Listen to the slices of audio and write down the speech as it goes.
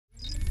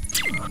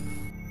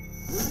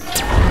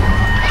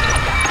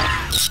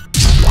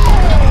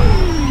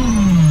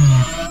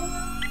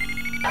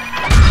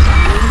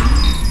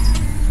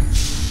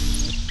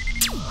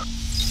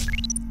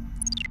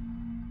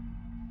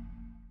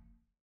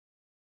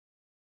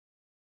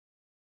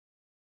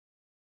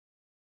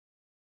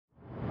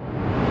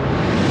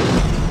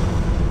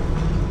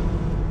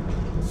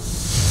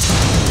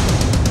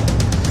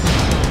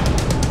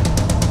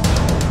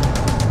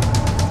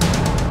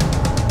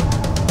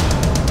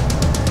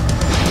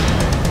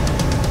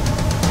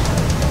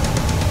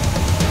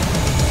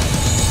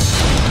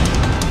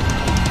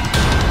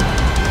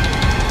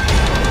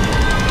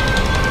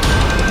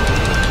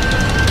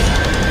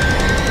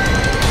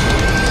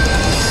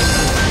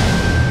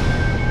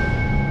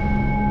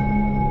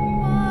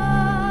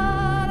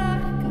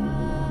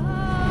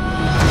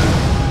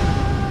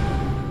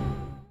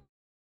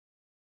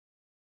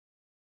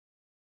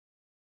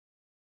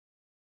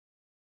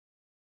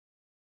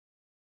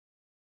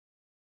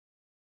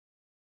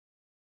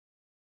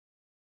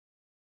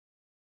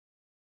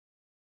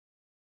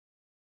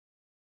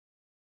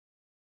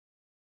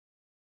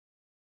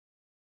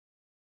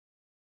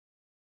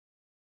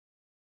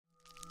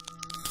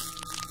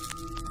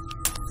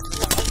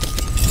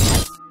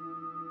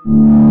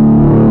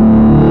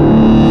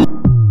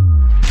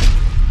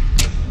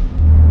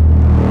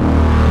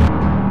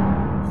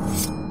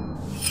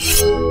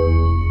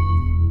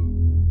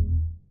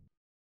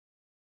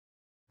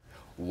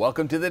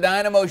Welcome to the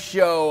DYNAMO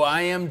Show.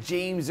 I am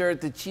James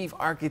Erdt, the Chief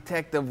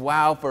Architect of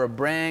WOW for a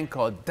brand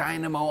called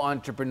DYNAMO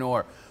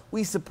Entrepreneur.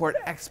 We support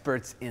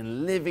experts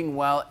in living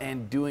well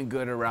and doing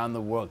good around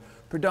the world.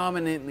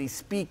 Predominantly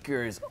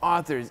speakers,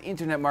 authors,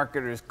 internet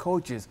marketers,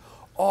 coaches,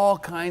 all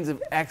kinds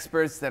of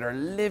experts that are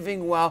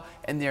living well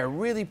and they're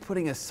really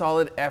putting a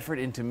solid effort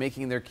into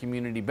making their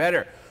community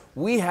better.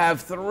 We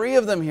have 3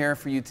 of them here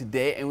for you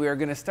today, and we are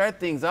going to start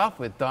things off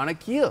with Donna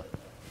Keuhl.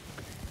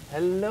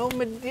 Hello,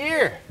 my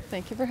dear.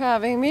 Thank you for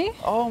having me.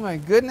 Oh my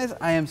goodness,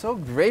 I am so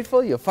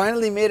grateful you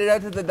finally made it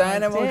out to the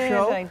DYNAMO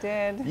Show. I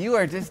did. You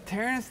are just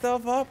tearing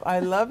stuff up.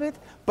 I love it.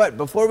 But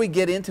before we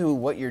get into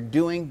what you're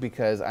doing,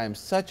 because I'm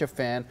such a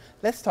fan,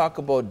 let's talk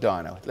about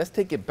Donna. Let's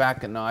take it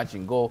back a notch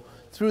and go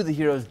through the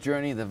hero's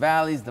journey, the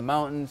valleys, the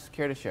mountains.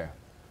 Care to share?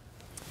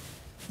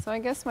 So I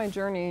guess my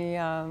journey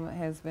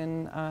has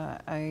been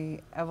an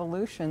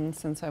evolution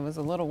since I was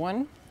a little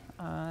one.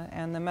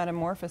 And the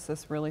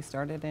metamorphosis really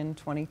started in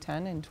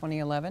 2010 and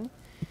 2011.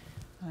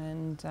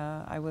 And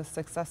I was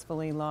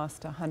successfully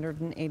lost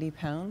 180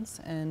 pounds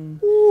and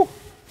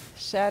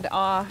shed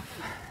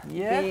off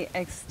the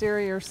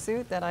exterior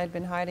suit that I'd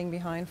been hiding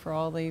behind for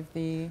all of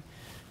the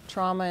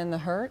trauma and the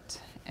hurt,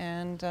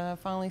 and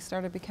finally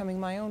started becoming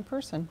my own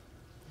person.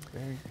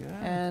 Very good.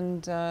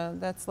 And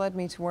that's led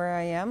me to where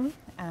I am.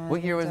 And,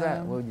 what year was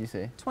that? What would you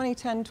say?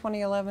 2010,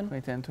 2011.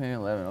 2010,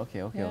 2011.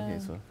 Okay, okay, okay.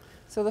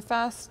 So the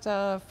past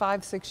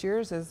 5-6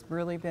 years has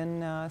really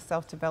been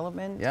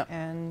self-development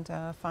and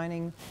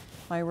finding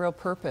my real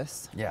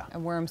purpose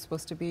and where I'm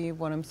supposed to be,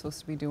 what I'm supposed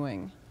to be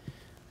doing.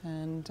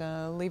 And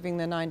leaving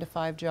the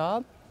 9-to-5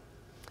 job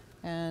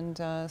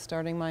and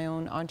starting my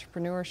own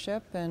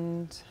entrepreneurship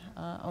and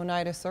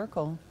Oneida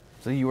Circle.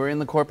 So you were in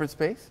the corporate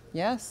space?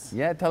 Yes.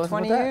 Yeah, tell us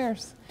about that. 20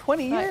 years.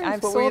 20 years?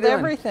 I've sold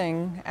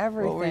everything,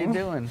 everything. What were you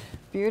doing?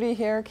 Beauty,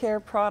 hair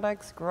care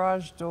products,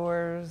 garage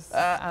doors.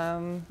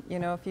 You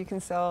know, if you can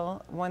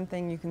sell one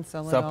thing, you can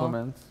sell it all.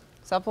 Supplements.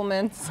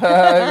 Supplements.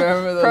 I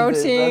remember those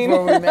Protein. Days.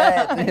 That's where we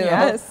met. You know?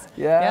 Yes.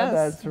 Yeah, yes.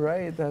 That's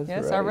right. That's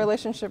right. Yes, our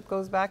relationship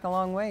goes back a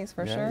long ways,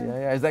 for sure. Yeah,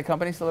 yeah. Is that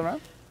company still around?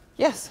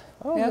 Yes.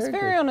 Oh, yeah, it's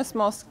very on a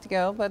small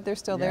scale, but they're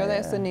still there.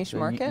 That's a niche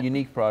market.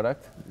 Unique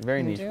product.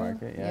 Very niche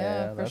market.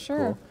 Yeah, for that's sure.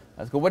 Cool.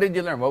 That's cool. What did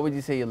you learn? What would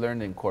you say you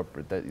learned in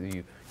corporate that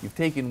you've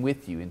taken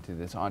with you into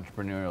this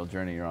entrepreneurial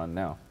journey you're on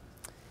now?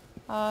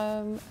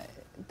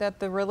 That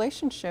the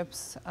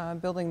relationships,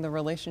 building the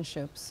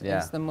relationships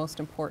is the most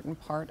important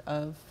part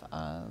of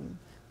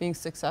being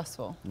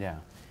successful. Yeah.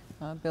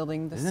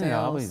 Building the sales. Isn't it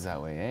always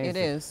that way? Eh? It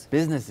is.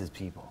 Business is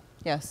people.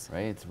 Yes.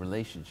 Right? It's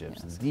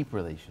relationships, and deep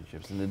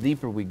relationships. And the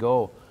deeper we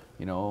go,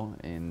 you know,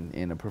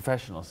 in a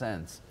professional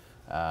sense,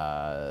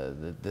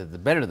 the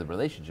better the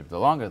relationship, the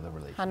longer the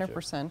relationship.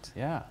 100%.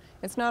 Yeah.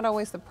 It's not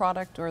always the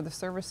product or the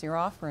service you're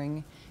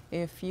offering.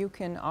 If you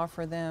can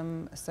offer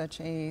them such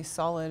a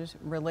solid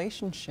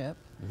relationship,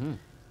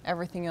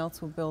 everything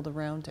else will build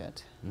around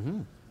it.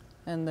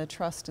 And the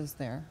trust is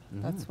there.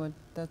 That's what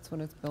it's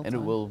built on. And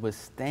it will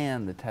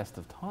withstand the test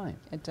of time.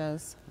 It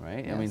does.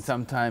 Right? Yes. I mean,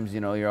 sometimes,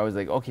 you know, you're always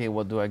like, okay,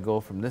 well, do I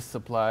go from this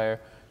supplier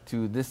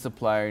to this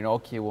supplier? You know,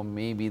 okay, well,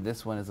 maybe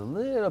this one is a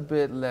little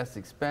bit less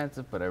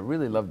expensive, but I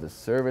really love the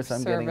service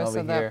I'm getting over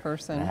here. That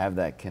person. And I have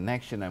that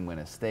connection. I'm going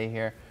to stay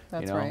here.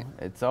 That's you know, right.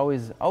 It's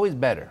always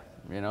better,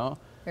 you know?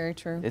 Very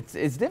true.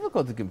 It's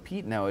difficult to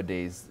compete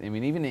nowadays. I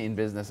mean, even in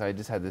business, I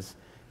just had this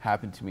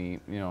happen to me,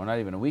 you know, not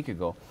even a week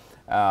ago,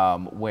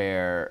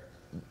 where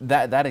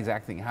that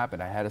exact thing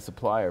happened. I had a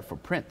supplier for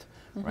print,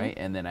 right?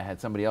 And then I had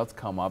somebody else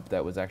come up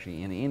that was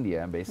actually in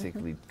India and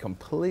basically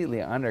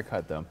completely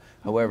undercut them.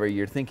 However,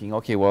 you're thinking,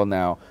 okay, well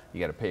now you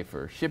got to pay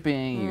for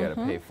shipping, you got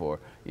to pay for,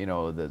 you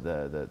know,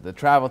 the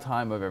travel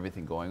time of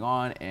everything going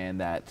on, and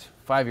that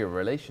 5-year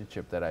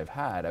relationship that I've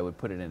had, I would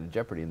put it into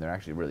jeopardy, and they're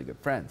actually really good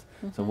friends.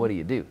 So what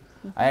do?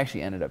 I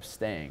actually ended up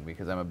staying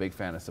because I'm a big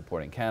fan of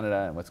supporting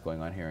Canada and what's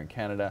going on here in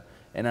Canada.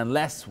 And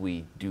unless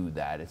we do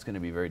that, it's going to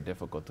be very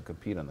difficult to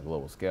compete on the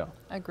global scale.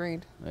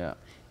 Agreed. Yeah.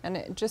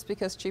 And just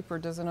because cheaper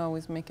doesn't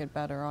always make it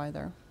better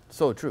either.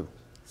 So true.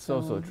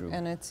 So true.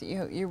 And it's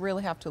you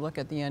really have to look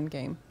at the end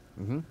game.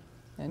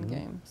 End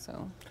game.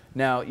 So.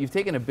 Now, you've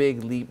taken a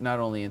big leap not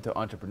only into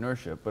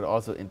entrepreneurship, but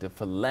also into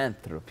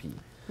philanthropy.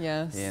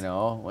 Yes. You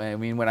know, I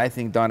mean, when I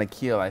think Donna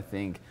Keuhl, I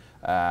think,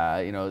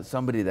 you know,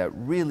 somebody that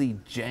really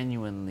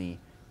genuinely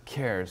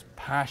cares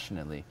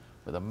passionately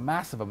with a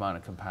massive amount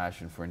of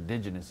compassion for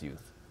Indigenous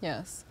youth.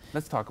 Yes.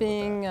 Let's talk about that.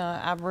 Being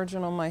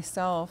Aboriginal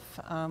myself,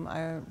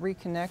 I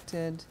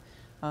reconnected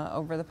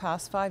over the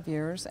past 5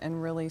 years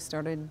and really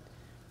started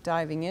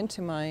diving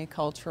into my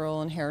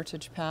cultural and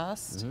heritage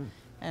past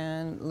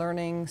and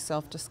learning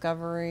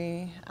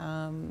self-discovery.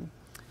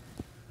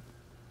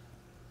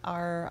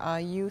 Our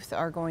youth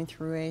are going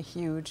through a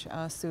huge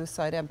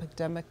suicide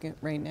epidemic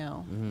right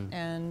now,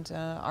 and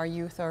our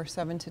youth are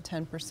 7 to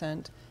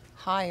 10%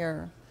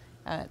 higher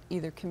at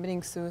either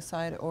committing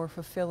suicide or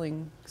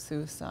fulfilling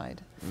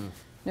suicide.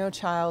 No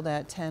child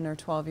at 10 or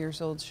 12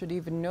 years old should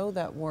even know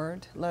that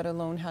word, let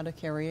alone how to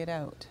carry it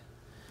out.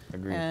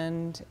 Agreed.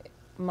 And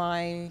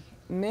my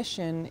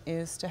mission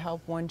is to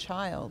help one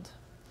child.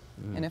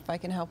 And if I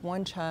can help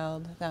one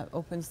child, that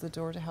opens the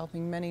door to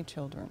helping many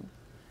children.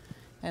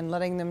 And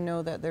letting them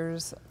know that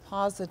there's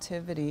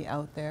positivity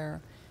out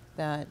there,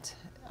 that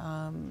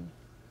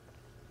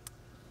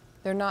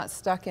they're not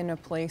stuck in a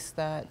place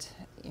that,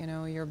 you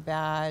know, you're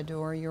bad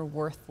or you're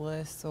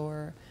worthless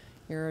or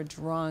you're a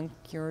drunk,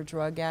 you're a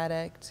drug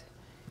addict.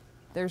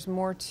 There's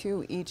more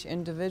to each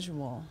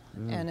individual,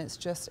 and it's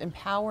just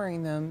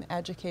empowering them,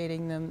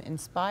 educating them,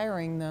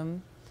 inspiring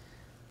them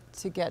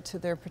to get to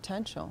their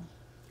potential.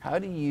 How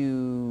do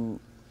you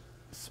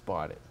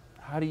spot it?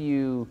 How do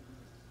you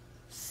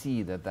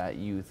see that that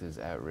youth is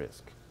at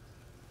risk?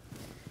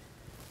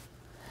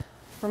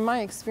 From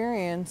my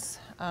experience,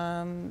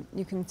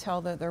 you can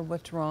tell that they're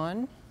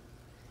withdrawn.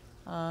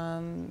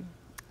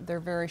 They're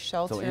very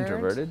sheltered. So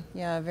introverted?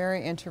 Yeah,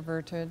 very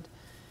introverted.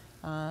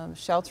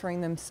 Sheltering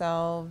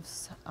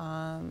themselves,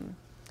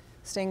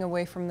 staying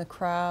away from the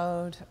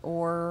crowd,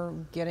 or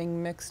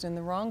getting mixed in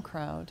the wrong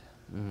crowd.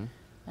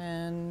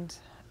 And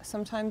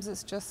sometimes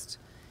it's just,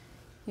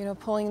 you know,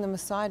 pulling them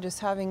aside, just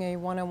having a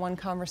one-on-one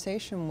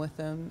conversation with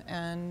them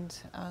and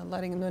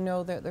letting them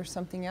know that there's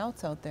something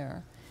else out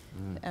there.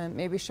 And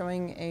maybe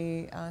showing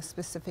a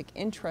specific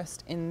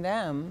interest in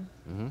them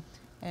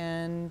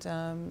and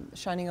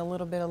shining a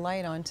little bit of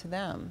light onto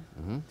them.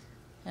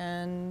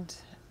 And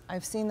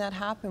I've seen that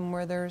happen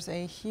where there's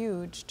a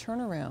huge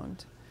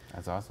turnaround.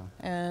 That's awesome.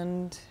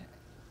 And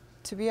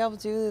to be able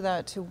to do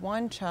that to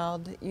one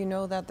child, you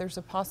know that there's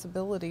a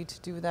possibility to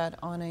do that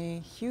on a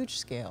huge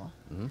scale.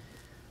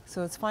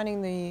 So it's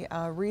finding the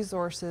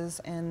resources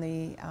and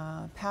the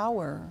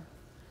power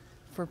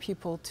for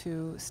people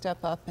to step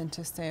up and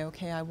to say,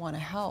 okay, I want to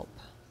help.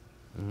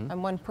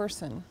 I'm one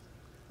person.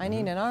 I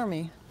need an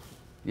army.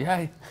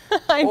 Yeah.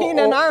 I need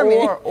an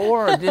army.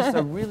 Or just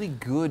a really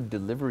good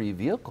delivery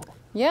vehicle.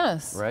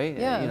 Yes. Right?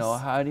 Yes. You know,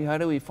 how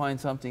do we find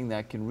something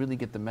that can really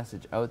get the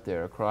message out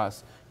there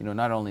across, you know,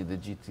 not only the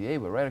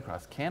GTA, but right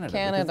across Canada?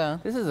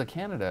 Canada. This is a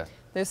Canada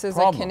This is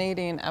problem. A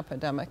Canadian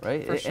epidemic,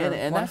 right? For sure.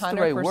 And that's 100%.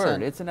 The right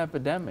word. It's an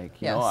epidemic.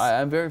 You know,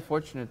 I'm very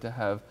fortunate to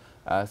have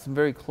some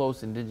very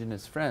close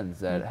Indigenous friends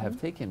that have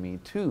taken me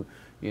to,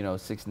 you know,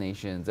 Six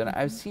Nations, and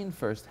I've seen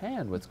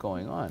firsthand what's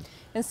going on.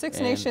 And Six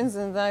Nations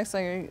is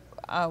actually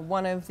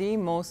one of the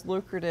most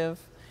lucrative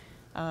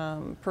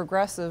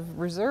progressive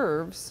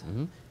reserves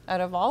out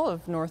of all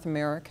of North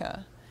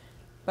America.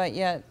 But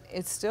yet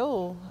it's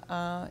still,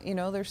 you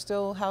know, there's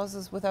still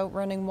houses without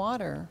running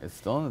water. It's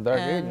still in the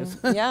dark ages.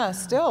 Yeah,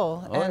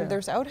 still.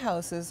 There's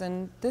outhouses,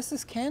 and this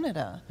is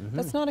Canada.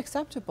 That's not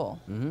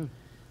acceptable.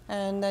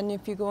 And then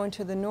if you go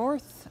into the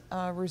north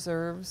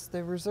reserves,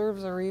 the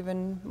reserves are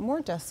even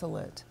more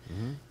desolate.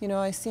 You know,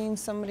 I seen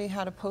somebody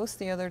had a post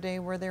the other day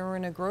where they were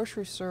in a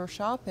grocery store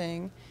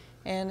shopping,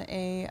 and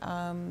a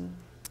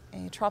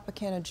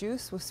Tropicana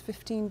juice was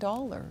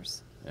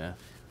 $15. Yeah.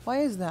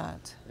 Why is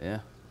that? Yeah.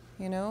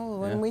 You know,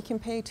 when we can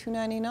pay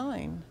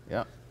 $2.99.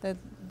 Yeah.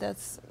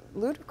 That's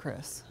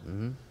ludicrous.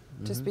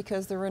 Just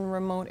because they're in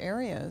remote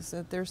areas,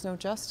 that there's no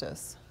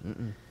justice.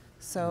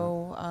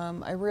 So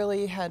I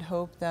really had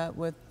hoped that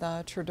with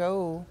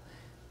Trudeau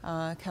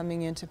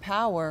coming into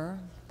power,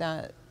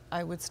 that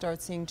I would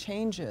start seeing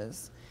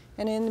changes.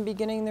 And in the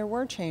beginning there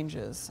were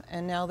changes,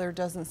 and now there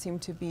doesn't seem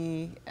to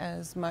be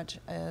as much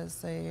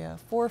as a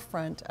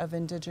forefront of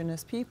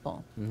Indigenous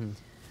people.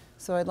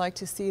 So I'd like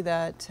to see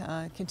that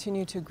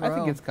continue to grow. I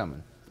think it's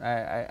coming.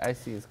 I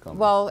see it's coming.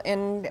 Well,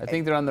 and I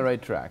think they're on the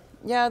right track.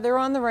 Yeah, they're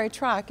on the right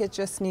track. It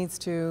just needs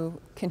to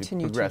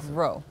continue to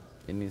grow.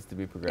 It needs to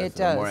be progressive. It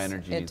does. More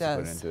energy needs to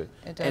put into it.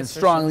 It does, And for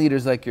strong sure.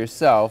 leaders like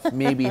yourself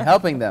may be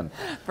helping them.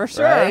 For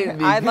sure. Right?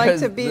 I'd like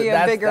to Because be a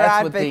that's bigger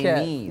That's advocate. what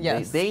they need.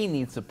 Yes. They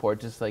need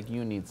support just like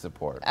you need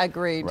support.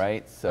 Agreed.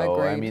 Right? So,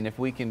 I Agreed. mean, if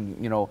we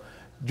can, you know,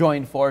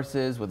 join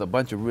forces with a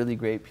bunch of really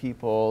great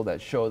people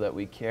that show that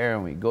we care,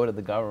 and we go to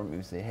the government and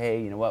we say,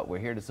 hey, you know what, we're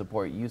here to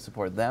support you,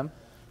 support them.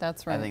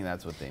 That's right. I think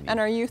that's what they need. And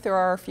our youth are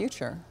our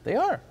future. They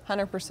are.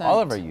 100%. All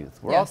of our youth.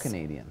 We're all Yes.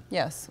 Canadian.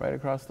 Yes. Right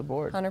across the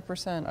board.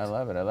 100%. I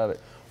love it. I love it.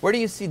 Where do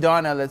you see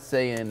Donna, let's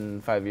say, in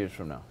 5 years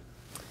from now?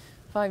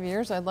 5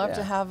 years, I'd love Yeah,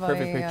 to have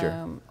perfect a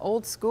picture.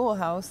 old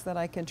schoolhouse that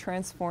I could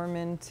transform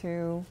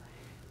into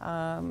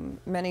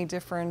many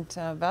different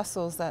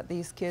vessels that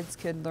these kids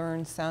could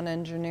learn sound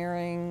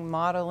engineering,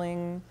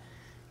 modeling,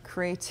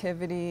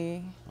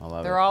 creativity. I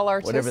love They're it. all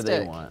artistic. Whatever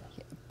they want.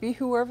 Be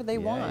whoever they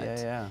want.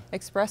 Yeah.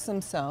 Express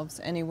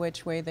themselves any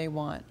which way they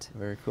want.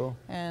 Very cool.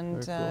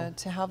 And Very cool.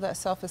 to have that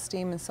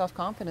self-esteem and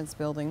self-confidence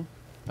building.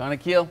 Donna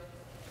Keuhl,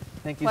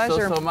 thank you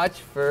Pleasure. so much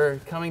for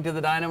coming to the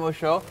Dynamo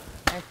Show.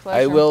 My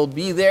pleasure. I will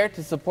be there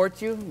to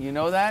support you. You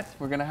know that.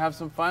 We're going to have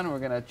some fun. We're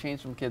going to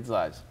change some kids'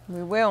 lives.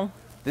 We will.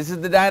 This is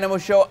the Dynamo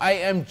Show. I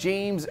am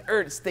James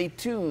Erdt. Stay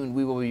tuned.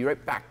 We will be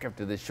right back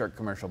after this short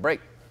commercial break.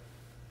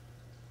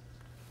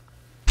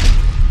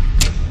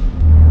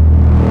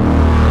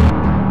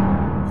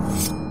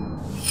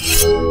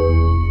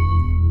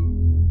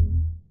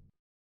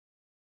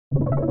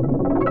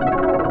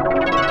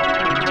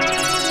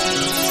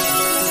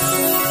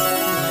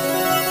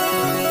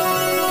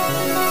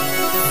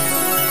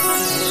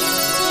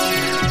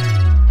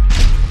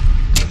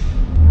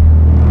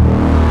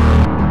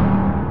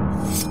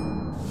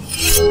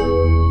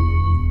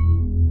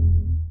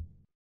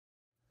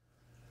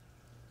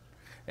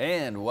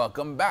 And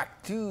welcome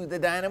back to the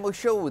Dynamo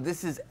Show.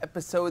 This is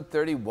episode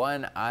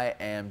 31. I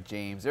am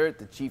James Erdt,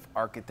 the Chief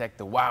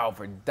Architect of WOW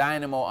for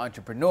DYNAMO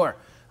Entrepreneur,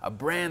 a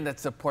brand that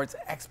supports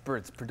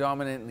experts,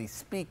 predominantly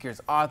speakers,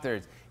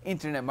 authors,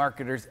 internet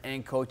marketers,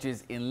 and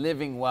coaches in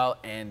living well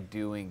and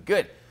doing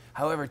good.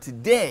 However,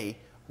 today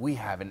we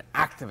have an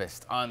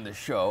activist on the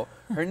show.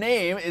 Her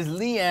name is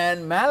Lea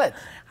Ann Mallett.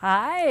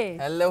 Hi.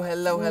 Hello,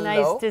 hello, hello.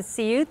 Nice to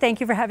see you. Thank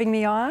you for having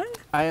me on.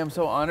 I am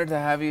so honored to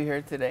have you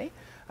here today.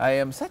 I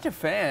am such a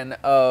fan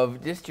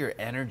of just your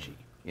energy.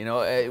 You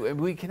know,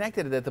 we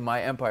connected at the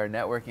My Empire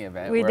networking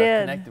event. We where did.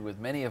 I've connected with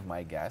many of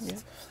my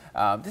guests.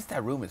 Just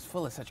that room is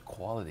full of such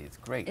quality. It's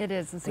great. It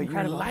is. It's but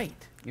incredible.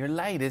 Your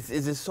light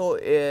is so.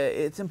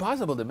 It's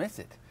impossible to miss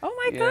it. Oh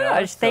my You know?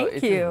 gosh! So Thank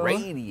it's you. just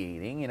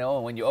radiating. You know,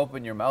 when you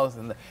open your mouth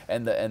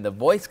and the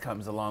voice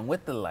comes along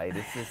with the light,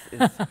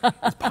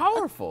 it's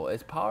powerful.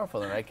 It's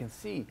powerful, and I can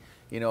see,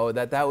 you know,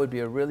 that would be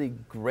a really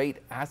great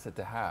asset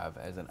to have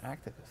as an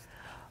activist.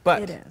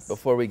 But It is.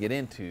 before we get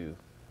into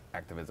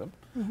activism,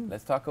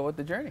 let's talk about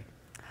the journey.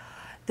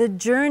 The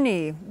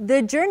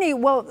journey,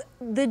 well,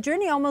 the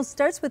journey almost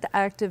starts with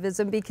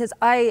activism because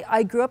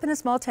I grew up in a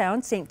small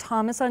town, St.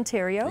 Thomas,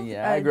 Ontario.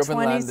 Yeah, I grew up in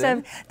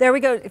London. There we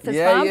go. Fist bump,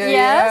 Yeah,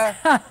 yes.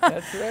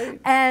 that's right.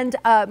 And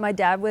my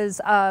dad was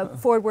a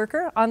Ford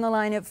worker on the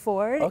line at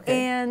Ford. Okay.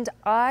 And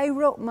I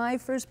wrote my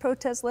first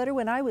protest letter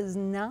when I was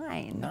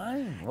 9.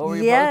 9? What were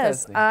you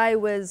Yes, protesting? I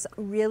was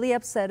really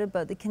upset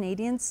about the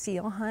Canadian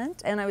seal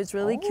hunt, and I was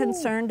really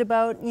concerned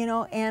about, you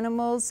know,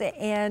 animals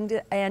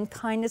and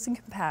kindness and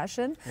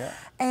compassion. Yeah.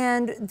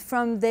 And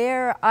from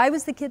there, I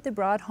was the kid that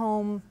brought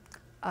home,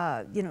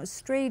 you know,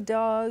 stray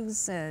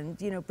dogs and,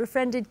 you know,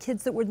 befriended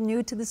kids that were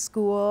new to the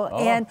school.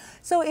 Oh. And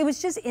so it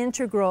was just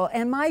integral.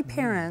 And my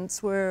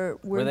parents were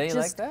they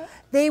just, like that?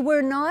 They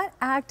were not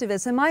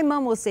activists. And my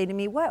mom will say to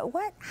me,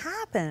 what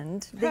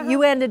happened that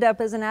you ended up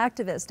as an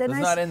activist? And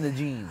It's not in the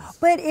genes.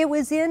 But it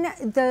was in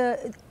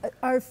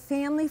our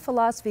family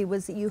philosophy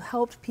was that you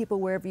helped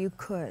people wherever you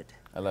could.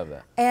 I love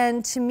that.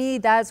 And to me,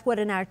 that's what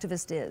an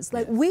activist is.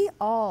 Like, Yes. we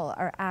all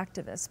are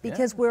activists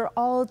because we're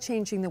all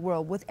changing the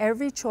world with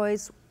every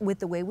choice, with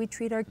the way we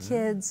treat our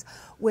kids,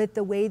 with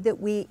the way that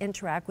we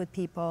interact with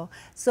people.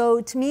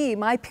 So to me,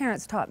 my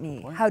parents taught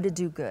me how to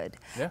do good.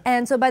 Yeah.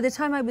 And so by the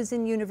time I was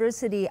in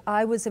university,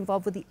 I was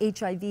involved with the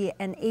HIV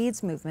and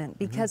AIDS movement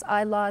because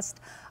I lost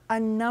a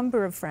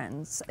number of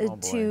friends Oh, boy.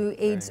 to Sorry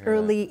to AIDS hear that.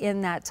 early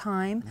in that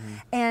time.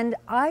 And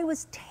I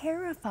was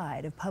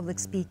terrified of public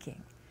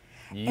speaking.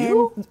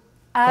 You? And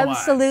Come on.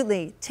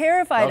 absolutely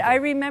terrified. Okay. I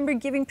remember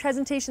giving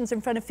presentations in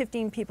front of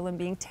 15 people and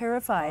being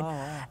terrified. Oh,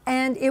 wow.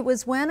 And it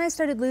was when I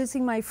started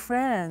losing my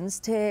friends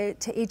to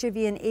HIV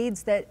and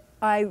AIDS that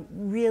I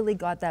really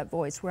got that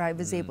voice where I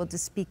was able to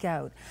speak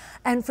out.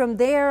 And from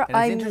there, And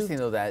I it's moved. interesting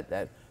though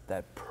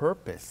that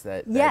purpose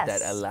that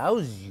Yes.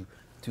 allows you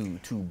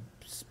to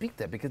speak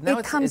that, because now It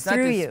it's comes not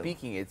through just you.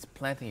 speaking, it's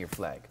planting your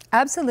flag,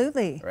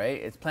 Absolutely.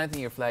 right? It's planting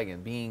your flag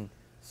and being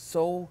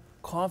so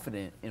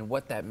confident in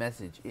what that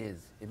message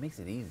is, it makes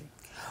it easy.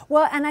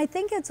 Well, and I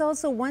think it's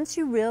also once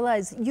you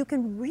realize you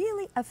can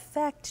really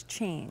affect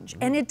change,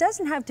 and it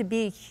doesn't have to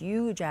be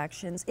huge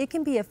actions. It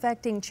can be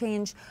affecting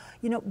change,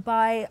 you know,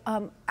 by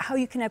how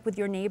you connect with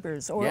your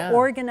neighbors, or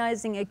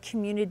organizing a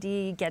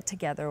community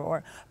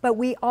get-together. But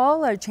we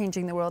all are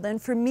changing the world.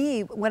 And for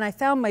me, when I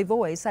found my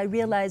voice, I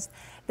realized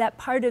that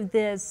part of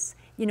this,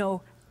 you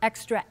know,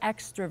 extra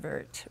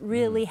extrovert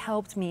really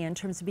helped me in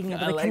terms of being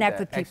able to connect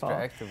with people.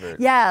 Extra extrovert.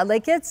 Yeah,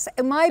 like it's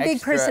my big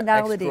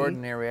personality.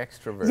 Extraordinary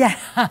extrovert.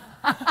 Yeah.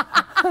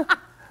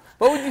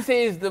 What would you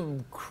say is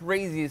the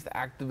craziest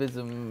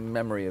activism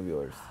memory of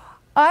yours?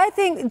 I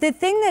think the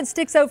thing that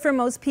sticks out for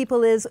most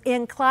people is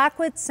in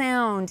Clayoquot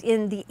Sound,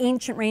 in the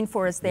ancient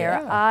rainforest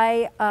there,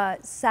 I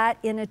sat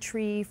in a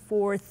tree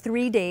for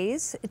 3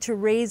 days to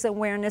raise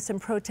awareness and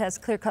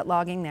protest clear-cut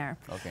logging there.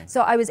 Okay. So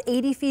I was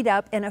 80 feet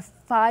up in a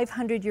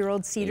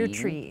 500-year-old cedar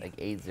tree. Like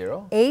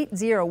 80?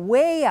 80,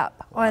 way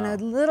up on a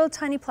little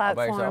tiny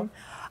platform.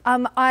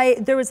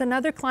 There was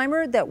another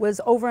climber that was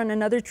over on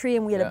another tree,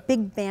 and we had a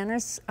big banner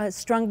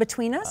strung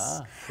between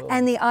us. Cool.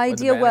 And the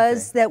idea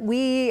was that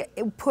we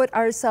put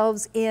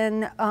ourselves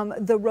in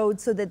the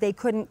road so that they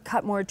couldn't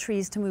cut more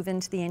trees to move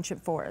into the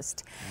ancient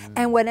forest.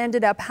 And what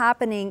ended up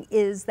happening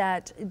is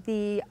that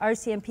the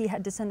RCMP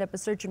had to send up a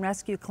search and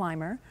rescue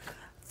climber.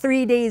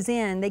 3 days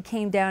in, they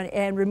came down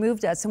and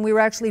removed us, and we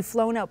were actually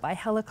flown out by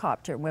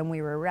helicopter when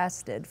we were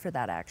arrested for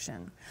that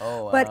action.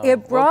 Oh, wow. But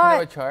it brought... What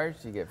kind of a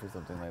charge do you get for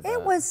something like that?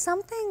 It was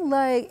something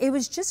like, it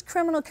was just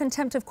criminal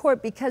contempt of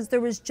court, because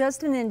there was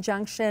just an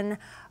injunction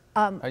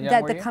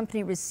that the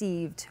company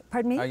received.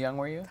 Pardon me? How young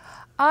were you?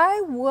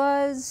 I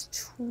was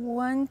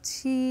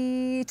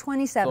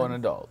 27. So an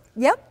adult?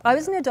 Yep, I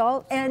was an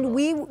adult, and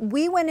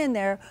we went in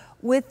there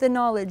with the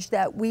knowledge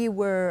that we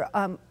were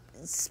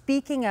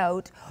speaking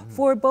out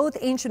for both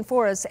ancient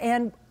forests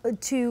and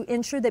to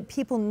ensure that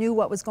people knew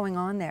what was going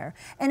on there.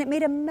 And it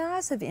made a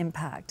massive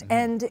impact.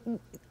 And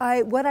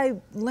what I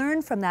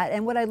learned from that,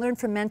 and what I learned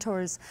from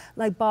mentors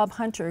like Bob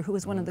Hunter, who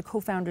was one of the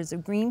co-founders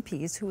of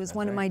Greenpeace, who was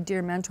one of my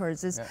dear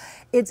mentors, is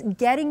it's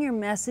getting your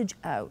message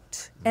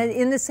out. And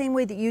in the same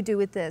way that you do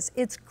with this,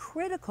 it's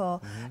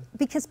critical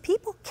because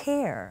people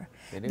care.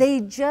 They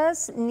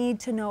just need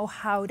to know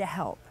how to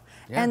help.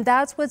 Yeah. And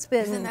that's what's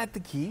been... Isn't that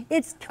the key?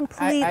 It's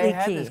completely key. I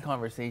had this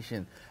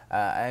conversation.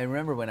 I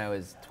remember when I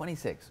was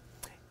 26,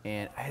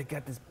 and I had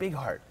got this big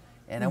heart,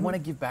 and I want to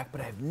give back,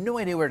 but I have no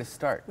idea where to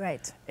start.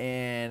 Right.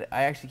 And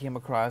I actually came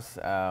across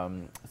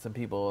some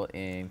people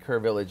in Kerr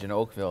Village in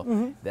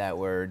Oakville that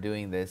were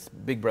doing this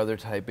big brother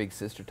type, big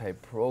sister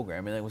type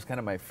program, and it was kind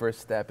of my first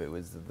step. It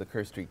was the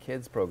Kerr Street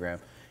Kids program.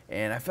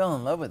 And I fell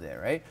in love with it,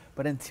 right?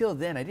 But until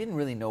then, I didn't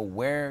really know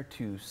where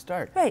to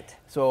start. Right.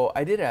 So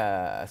I did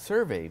a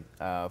survey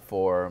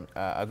for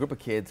a group of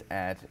kids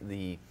at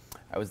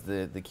I was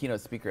the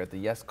keynote speaker at the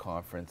YES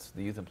conference,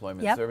 the Youth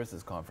Employment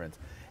Services Conference.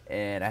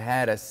 And I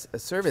had a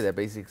survey that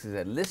basically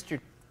said, list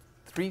your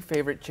 3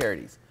 favorite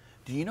charities.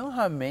 Do you know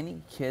how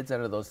many kids out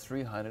of those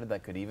 300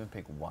 that could even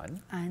pick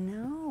one? I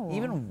know.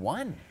 Even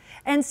one.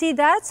 And see,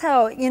 that's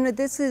how, you know,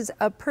 this is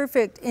a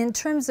perfect, in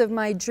terms of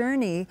my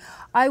journey,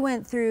 I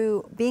went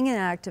through being an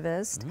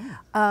activist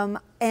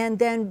and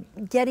then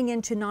getting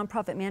into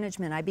nonprofit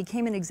management. I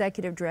became an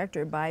executive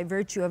director by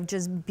virtue of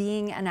just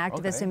being an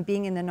activist and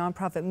being in the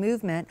nonprofit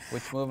movement.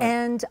 Which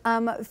movement?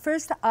 And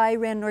first I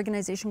ran an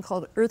organization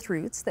called Earth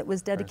Roots that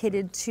was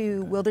dedicated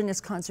to wilderness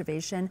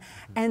conservation,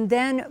 and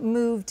then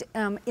moved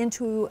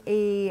into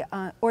a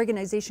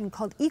organization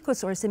called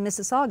EcoSource in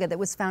Mississauga that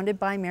was founded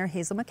by Mayor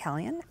Hazel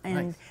McCallion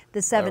in the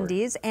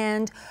 70s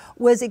and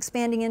was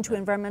expanding into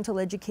environmental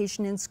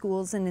education in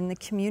schools and in the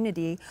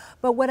community.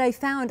 But what I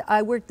found,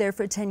 I worked there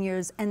for 10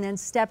 years and then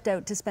stepped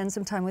out to spend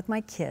some time with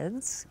my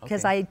kids,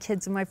 because I had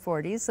kids in my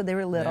 40s, so they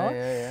were little.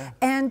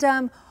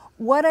 And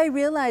what I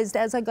realized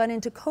as I got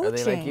into coaching...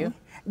 Are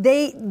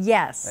they like you?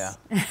 Yes.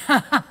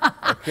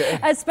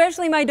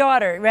 Especially my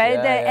daughter, right?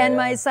 And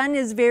my son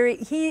is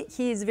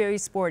he's very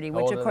sporty,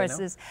 which of course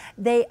is,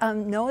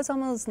 Noah's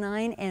almost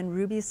 9 and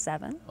Ruby's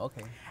 7.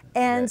 Okay.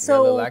 And so,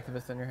 you have a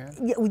little activist in your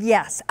hand?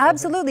 Yes,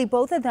 absolutely.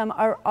 Both of them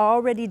are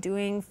already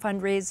doing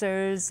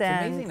fundraisers. It's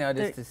amazing now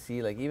just to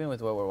see, like, even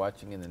with what we're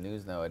watching in the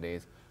news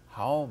nowadays,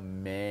 how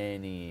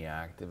many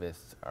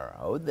activists are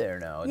out there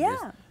now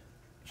just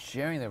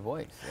sharing their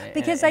voice.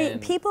 Because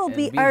people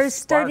are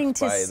starting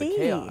to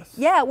see.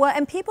 Yeah, well,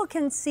 and people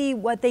can see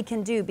what they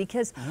can do,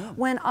 because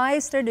when I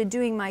started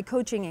doing my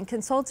coaching and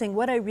consulting,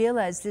 what I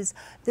realized is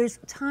there's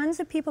tons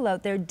of people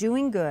out there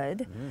doing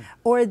good,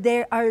 or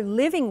they are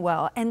living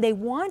well and they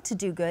want to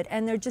do good,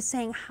 and they're just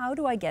saying, how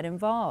do I get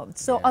involved?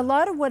 So a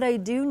lot of what I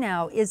do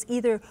now is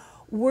either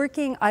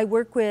I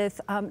work with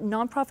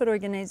nonprofit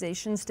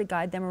organizations to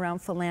guide them around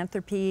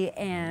philanthropy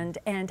and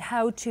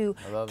how to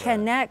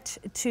connect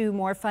to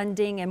more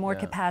funding and more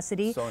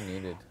capacity. So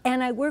needed.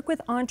 And I work with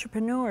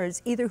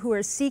entrepreneurs, either who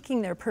are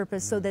seeking their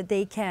purpose so that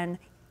they can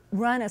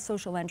run a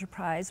social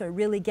enterprise or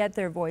really get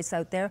their voice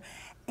out there.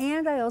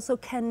 And I also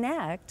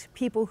connect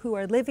people who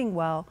are living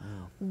well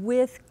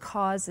with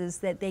causes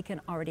that they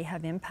can already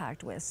have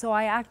impact with. So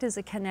I act as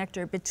a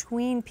connector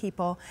between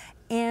people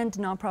and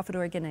nonprofit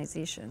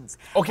organizations.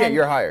 Okay, and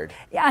you're hired.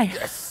 Yeah.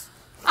 Yes.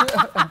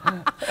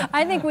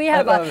 I think we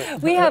have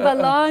a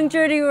long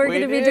journey we're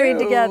going to be doing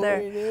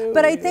together.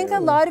 But I think a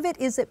lot of it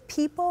is that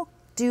people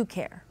do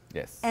care.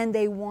 Yes. And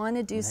they want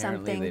to do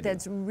something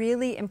that's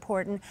really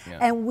important,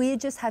 and we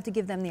just have to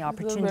give them the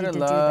opportunity to do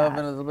that. A little bit of love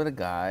and a little bit of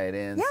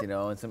guidance, Yep. you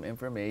know, and some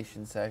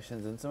information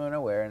sessions and some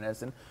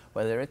awareness, and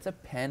whether it's a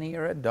penny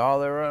or $1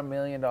 or $1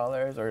 million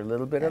or a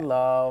little bit of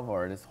love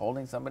or just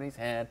holding somebody's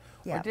hand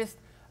or just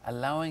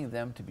allowing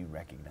them to be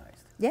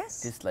recognized.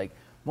 Yes. Just like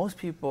most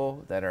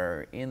people that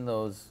are in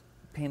those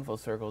painful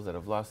circles that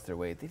have lost their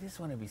way, they just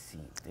want to be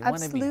seen. They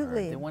want to be heard.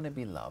 They want to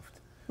be loved,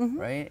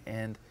 right?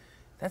 And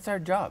that's our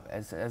job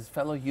as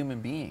fellow human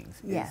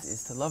beings,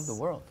 is to love the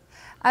world.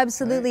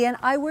 Absolutely, right? And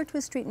I worked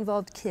with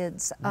street-involved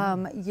kids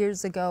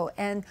years ago,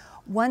 and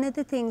one of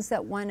the things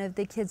that one of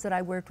the kids that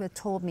I worked with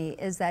told me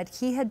is that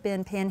he had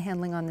been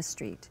panhandling on the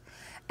street.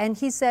 And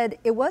he said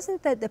it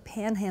wasn't that the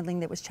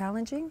panhandling that was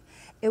challenging,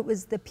 it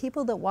was the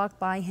people that walked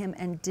by him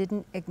and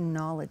didn't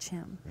acknowledge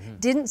him.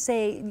 Didn't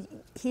say,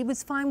 he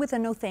was fine with a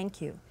no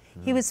thank you.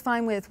 He was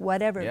fine with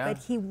whatever, but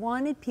he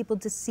wanted people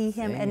to see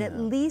him and at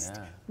least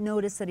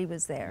notice that he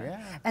was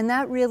there. And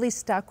that really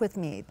stuck with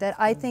me, that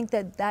I think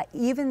that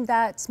even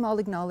that small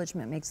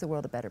acknowledgement makes the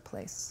world a better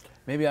place.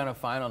 Maybe on a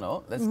final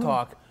note, let's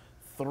talk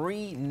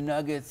 3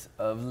 nuggets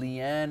of Lea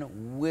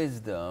Ann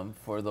wisdom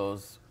for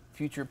those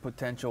future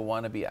potential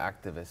wannabe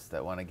activists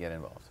that want to get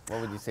involved.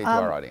 What would you say to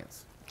our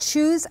audience?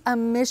 Choose a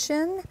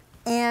mission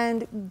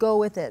and go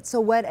with it.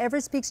 So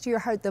whatever speaks to your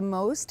heart the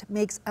most,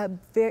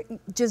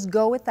 just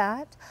go with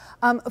that.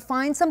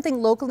 Find something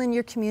local in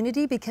your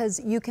community because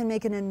you can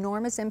make an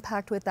enormous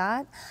impact with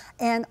that.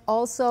 And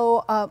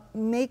also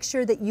make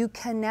sure that you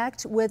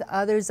connect with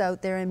others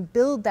out there and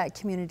build that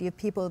community of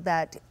people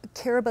that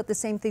care about the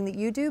same thing that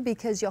you do,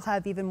 because you'll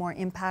have even more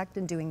impact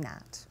in doing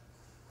that.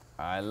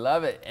 I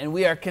love it. And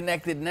we are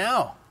connected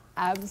now.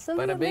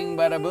 Absolutely. Bada bing,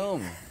 bada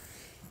boom.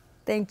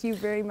 Thank you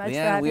very much Lea for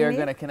Ann, having me. we are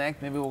going to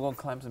connect. Maybe we'll go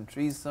climb some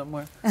trees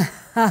somewhere.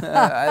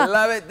 I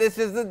love it. This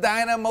is the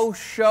Dynamo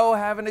Show,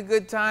 having a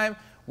good time.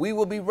 We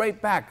will be right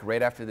back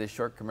right after this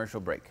short commercial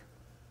break.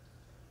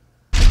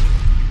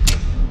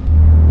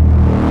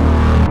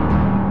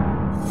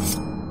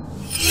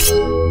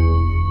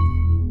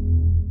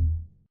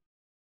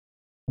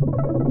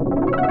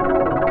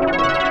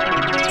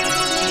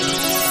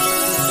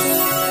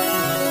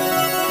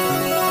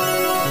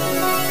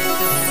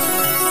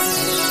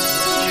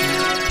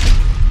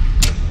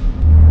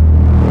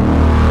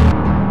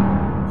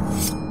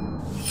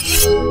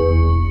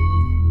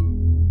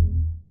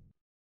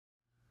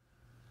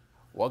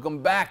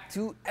 Welcome back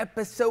to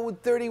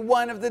episode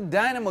 31 of the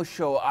Dynamo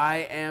Show.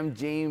 I am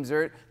James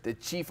Erdt, the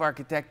Chief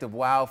Architect of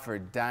WOW for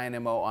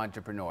DYNAMO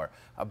Entrepreneur,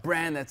 a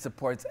brand that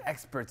supports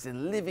experts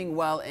in living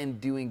well and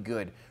doing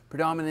good,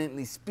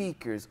 predominantly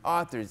speakers,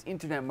 authors,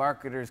 internet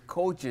marketers,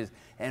 coaches,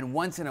 and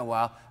once in a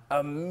while,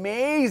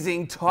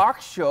 amazing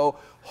talk show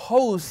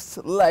hosts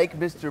like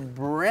Mr.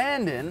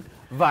 Brandon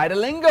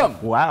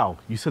Vydelingum. Wow,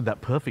 you said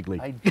that perfectly.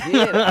 I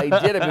did.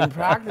 I've been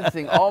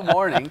practicing all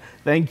morning.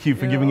 Thank you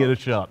for giving it a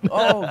shot.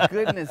 Oh,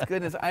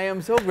 goodness. I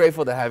am so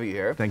grateful to have you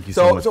here. Thank you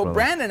so much, So brother.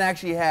 Brandon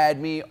actually had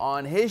me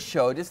on his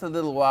show just a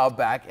little while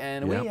back,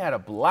 and we had a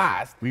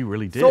blast. We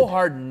really did. So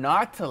hard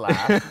not to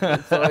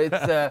laugh.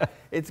 So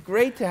it's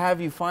great to have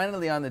you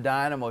finally on the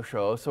Dynamo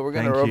Show. So we're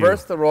going to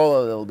reverse the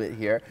role a little bit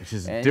here. Which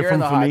is and different you're in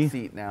the for hot me.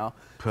 seat now.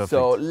 Perfect.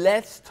 So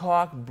let's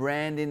talk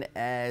Brandon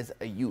as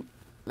a youth.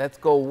 Let's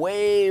go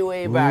way,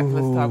 way back.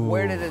 Let's talk,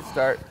 where did it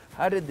start?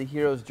 How did the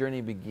hero's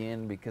journey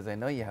begin? Because I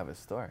know you have a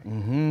story.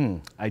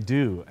 I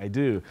do.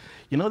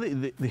 You know,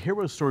 the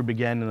hero's story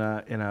began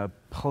in a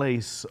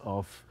place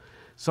of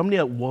somebody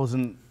that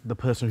wasn't the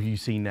person who you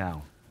see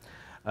now.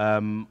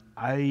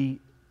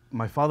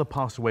 My father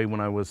passed away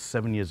when I was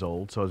 7 years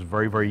old, so I was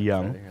very, very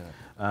young.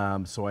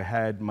 So I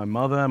had my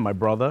mother and my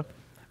brother.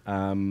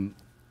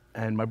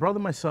 And my brother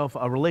and myself,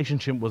 our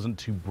relationship wasn't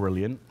too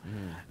brilliant.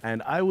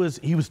 And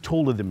he was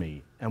taller than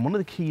me. And one of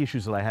the key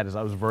issues that I had is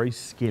I was very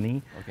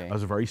skinny. I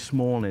was very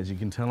small, and as you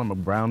can tell, I'm a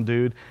brown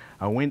dude.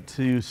 I went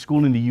to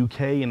school in the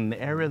UK in an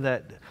area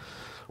that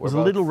was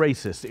a little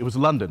racist. It was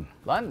London.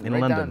 London? In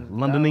Right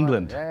London,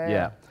 England.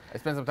 Yeah. I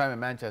spent some time in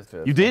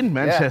Manchester. You did?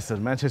 Manchester.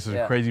 Manchester's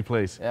a crazy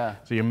place. Yeah.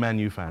 So you're a Man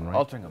U fan, right?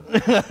 Altrincham.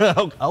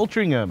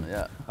 Altrincham.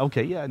 Yeah.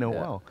 Okay, yeah, I know it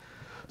well.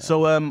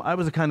 So I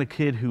was the kind of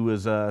kid who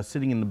was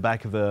sitting in the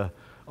back of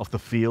the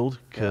field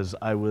because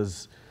I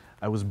was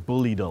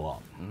bullied a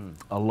lot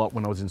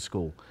when I was in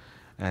school.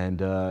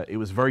 And it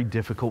was very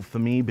difficult for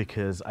me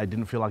because I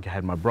didn't feel like I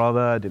had my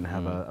brother, I didn't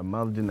have a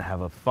mother, didn't have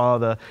a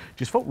father,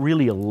 just felt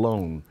really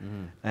alone.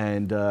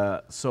 And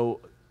so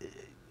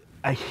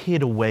I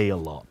hid away a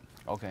lot.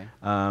 Okay.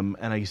 And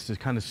I used to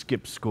kind of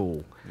skip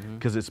school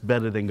because it's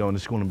better than going to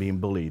school and being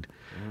bullied.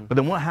 But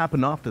then what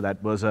happened after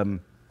that was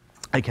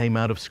I came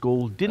out of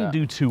school, didn't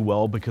do too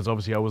well because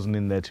obviously I wasn't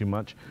in there too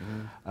much.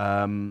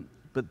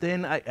 But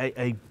then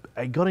I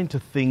got into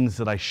things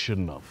that I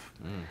shouldn't have.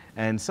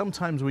 And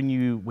sometimes when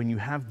you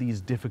have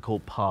these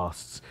difficult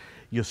pasts,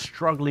 you're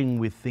struggling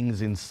with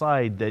things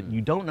inside that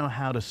you don't know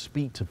how to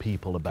speak to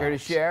people about. Care to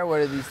share? What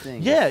are these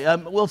things? Yeah,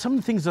 well, some of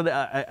the things that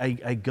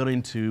I got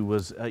into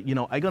was, you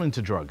know, I got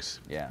into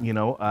drugs. Yeah. You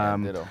know,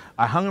 ditto.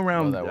 I hung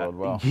around. Know that world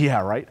well.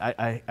 Yeah, right.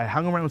 I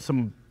hung around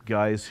some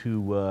guys who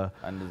were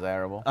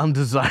undesirable,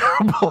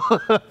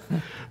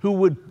 who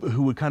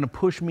would kind of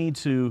push me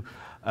to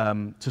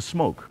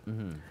smoke.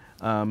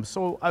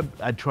 So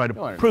I'd try to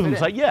prove them,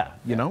 like,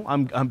 you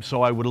know,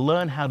 so I would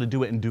learn how to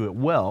do it and do it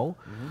well,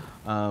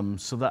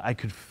 so that I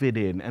could fit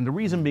in. And the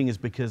reason being is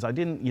because I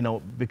didn't, you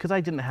know, because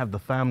I didn't have the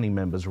family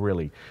members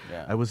really.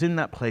 Yeah. I was in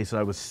that place that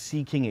I was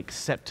seeking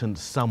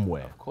acceptance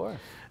somewhere. Of course.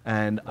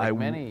 And like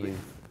many.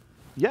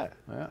 Yeah.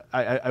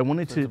 I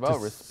wanted so to. It's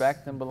about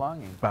respect and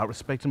belonging. About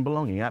respect and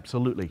belonging,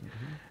 absolutely.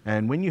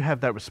 And when you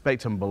have that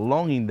respect and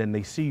belonging, then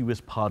they see you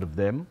as part of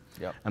them.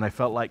 Yep. And I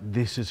felt like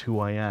this is who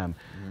I am.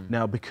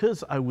 Now,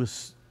 because I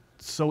was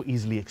so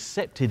easily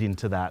accepted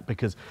into that,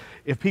 because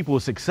if people were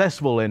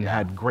successful and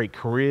had great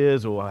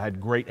careers or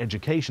had great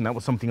education, that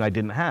was something I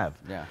didn't have.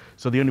 Yeah.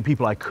 So the only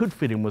people I could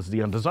fit in was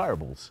the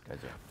undesirables.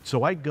 Gotcha.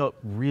 So I got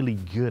really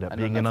good at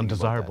being an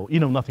undesirable.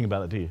 You know nothing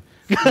about it, do you?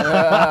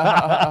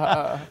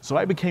 So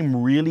I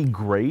became really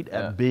great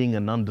at being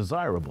an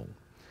undesirable.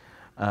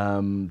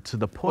 To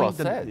the point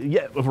that,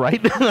 yeah, right.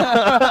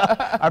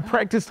 I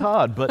practiced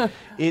hard, but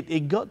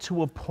it got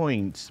to a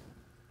point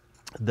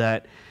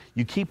that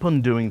you keep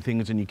on doing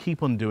things and you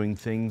keep on doing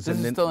things. This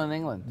is still in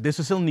England. This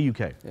is still in the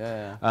UK.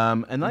 Yeah.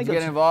 And Did you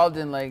get involved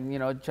in, like, you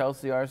know,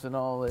 Chelsea,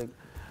 Arsenal, like?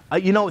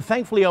 You know,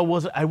 thankfully I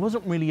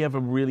wasn't really ever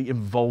really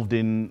involved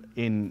in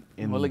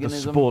the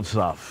sports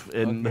stuff,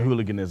 in the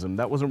hooliganism.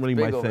 That wasn't really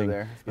Big my over thing.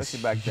 there, especially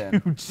it's back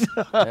huge.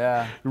 then.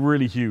 Yeah.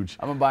 Really huge.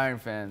 I'm a Bayern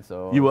fan,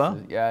 so. You are?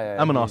 Yeah.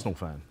 I'm an Arsenal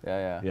fan.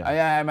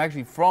 Yeah. I'm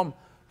actually from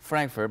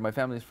Frankfurt. My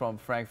family's from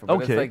Frankfurt,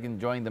 but it's like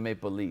enjoying the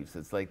Maple Leafs.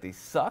 It's like they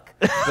suck,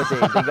 but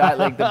they got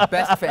like the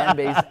best fan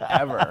base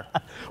ever.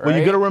 Right? Well,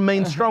 you got to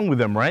remain strong with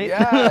them, right?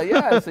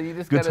 Yeah. So you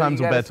just Good gotta,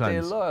 times you or gotta bad stay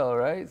times. loyal,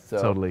 right? So,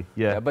 totally,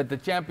 yeah. But the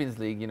Champions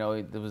League, you know,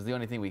 it was the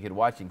only thing we could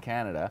watch in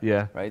Canada.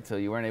 Yeah. Right. So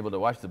you weren't able to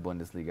watch the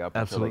Bundesliga up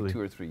until like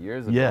 2 or 3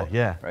 years ago.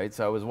 Yeah. Right.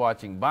 So I was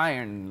watching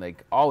Bayern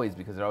like always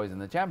because they're always in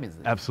the Champions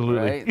League.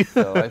 Absolutely. Right.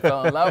 So I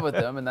fell in love with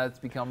them, and that's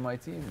become my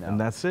team now. And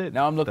that's it.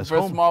 Now I'm looking for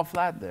a small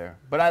flat there,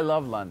 but I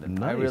love London.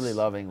 Nice. I really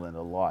love England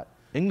a lot.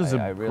 England's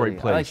a great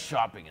place. I like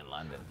shopping in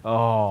London.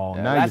 Oh,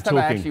 now you're last time talking.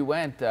 I actually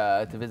went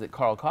to visit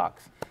Carl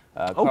Cox.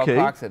 Carl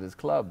Cox at his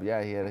club.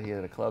 Yeah, he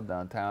had a club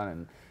downtown,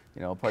 and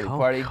you know,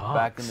 party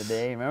back in the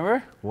day.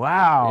 Remember?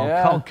 Wow,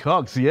 Yeah. Carl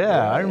Cox.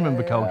 Yeah, I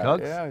remember Carl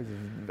Cox. Yeah,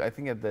 I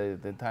think at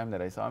the time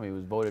that I saw him, he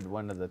was voted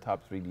one of the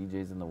top 3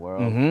 DJs in the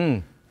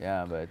world.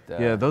 Yeah, but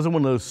yeah, those are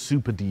one of those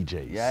super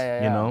DJs.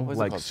 Yeah. You know, What's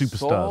like it called?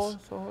 superstars.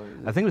 Soho?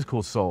 I think it was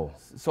called Soul.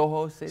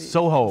 Soho City.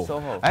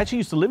 Soho. I actually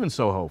used to live in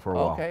Soho for a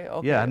while. Okay.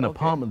 Yeah, I had an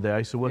apartment there. I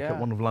used to work at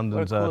one of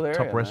London's cool area,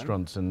 top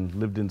restaurants and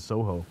lived in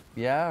Soho.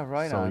 Yeah,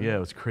 right on. So yeah, it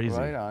was crazy.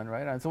 Right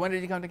on. So when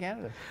did you come to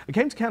Canada? I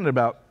came to Canada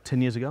about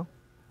 10 years ago.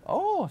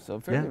 Oh, so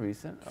fairly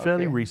recent.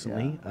 Fairly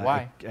recently. Yeah.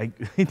 Why?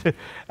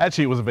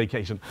 Actually, it was a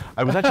vacation.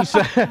 I was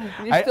actually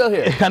You're still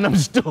here. And I'm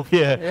still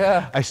here.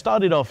 Yeah. I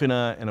started off in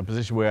a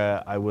position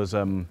where I was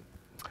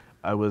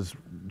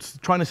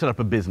trying to set up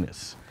a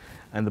business,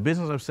 and the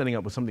business I was setting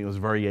up was something that was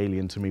very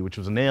alien to me, which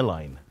was an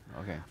airline.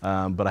 Okay.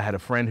 But I had a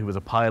friend who was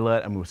a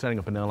pilot, and we were setting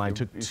up an airline.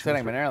 You're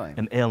setting up an airline?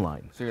 An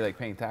airline. So you're like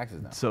paying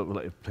taxes now? So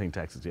like paying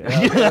taxes,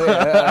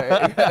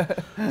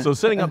 So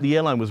setting up the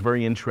airline was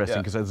very interesting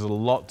because there's a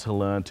lot to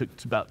learn. Took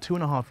about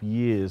 2.5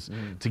 years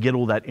to get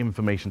all that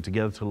information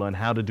together, to learn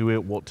how to do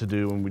it, what to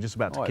do, and we're just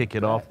about to kick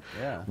it off.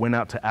 Yeah. Went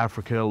out to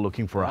Africa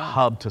looking for a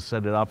hub to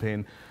set it up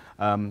in.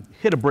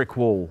 Hit a brick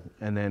wall,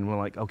 and then we're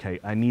like, okay,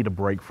 I need a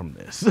break from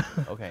this.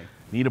 Okay.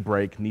 Need a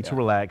break, need to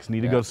relax,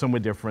 need to go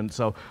somewhere different.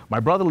 So my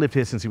brother lived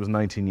here since he was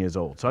 19 years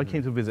old. So I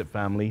came to visit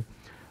family,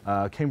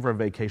 came for a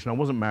vacation. I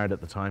wasn't married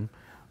at the time,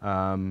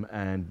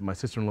 and my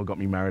sister-in-law got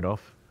me married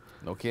off.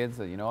 No kids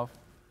that you know of?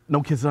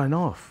 No kids that I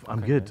know of.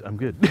 I'm good.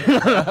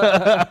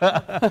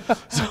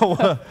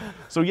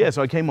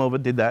 So I came over,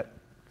 did that,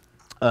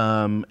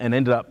 and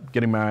ended up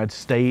getting married,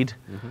 stayed.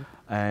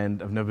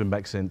 And I've never been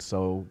back since.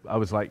 So I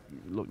was like,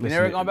 look, listen.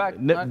 You never gone back?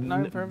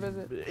 Not for a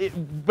visit?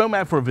 Went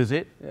back for a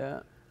visit. Yeah.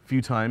 A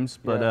few times,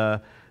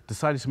 but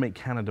decided to make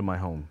Canada my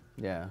home.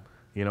 Yeah.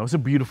 You know, it's a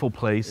beautiful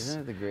place.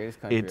 Isn't it the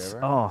greatest country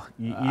ever?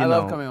 I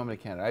love coming home to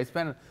Canada. I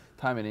spent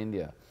time in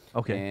India.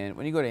 Okay. And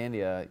when you go to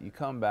India, you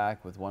come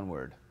back with one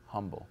word: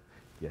 humble.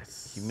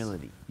 Yes.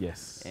 Humility.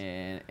 Yes.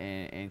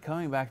 And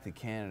coming back to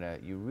Canada,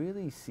 you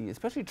really see,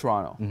 especially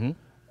Toronto.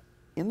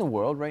 In the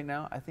world right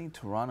now, I think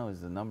Toronto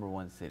is the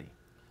 #1 city.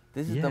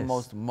 This is the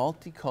most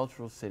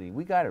multicultural city.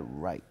 We got it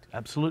right.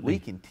 Absolutely. We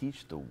can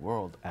teach the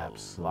world a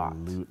lot.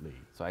 Absolutely.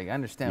 So I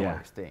understand why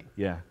you're staying.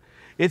 Yeah.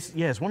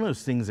 It's one of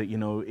those things that, you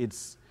know,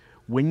 it's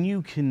when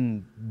you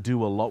can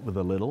do a lot with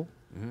a little,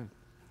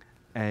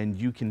 and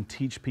you can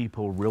teach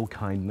people real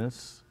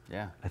kindness,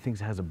 Yeah. I think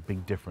it has a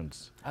big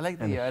difference. I like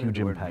and the a huge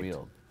word impact.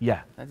 real.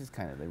 Yeah. That's just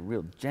kind of like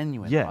real,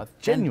 genuine, Yeah,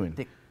 authentic genuine.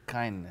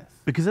 kindness.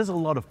 Because there's a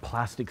lot of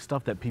plastic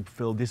stuff that people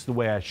feel this is the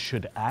way I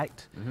should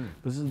act.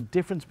 But there's a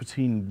difference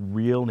between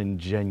real and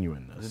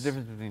genuineness. There's a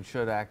difference between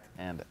should act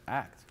and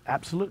act.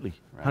 Absolutely,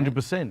 Right?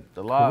 100%.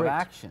 The law of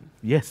Correct. action.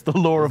 Yes, the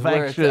law of Is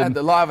where it's at. action.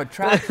 The law of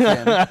attraction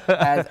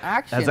has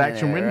action, Has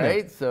action in it, written in it.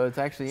 right? So it's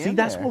actually See, in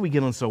that's there. why we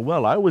get on so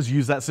well. I always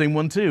use that same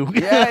one too.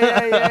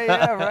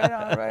 Yeah. Right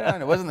on, right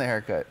on. It wasn't the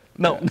haircut.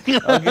 No.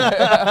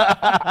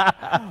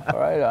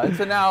 Right on.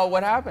 So now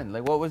what happened?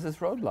 Like, what was this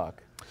roadblock?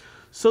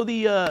 So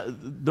the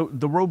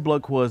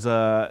roadblock was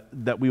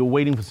that we were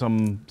waiting for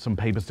some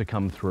papers to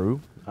come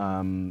through,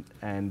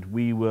 and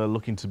we were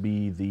looking to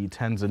be the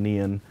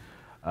Tanzanian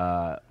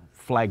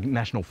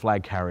national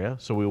flag carrier.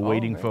 So we were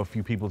waiting for a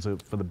few people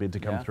for the bid to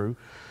come through.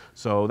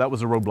 So that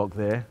was a roadblock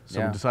there.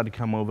 So we decided to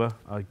come over.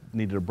 I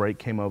needed a break,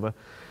 came over,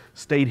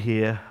 stayed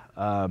here.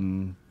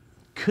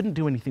 Couldn't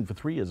do anything for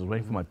 3 years. I was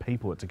waiting for my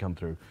paperwork to come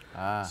through. So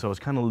I was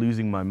kind of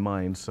losing my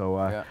mind. So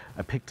I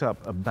picked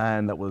up a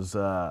band that was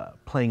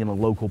playing in a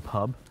local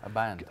pub. A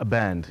band? A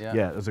band, Yeah.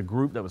 yeah. There's a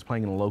group that was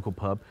playing in a local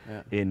pub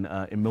in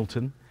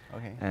Milton.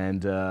 Okay.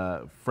 And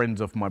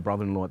friends of my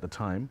brother-in-law at the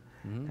time.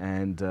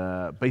 And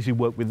basically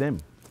worked with them.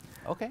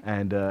 Okay.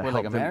 And What, like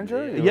helped a them.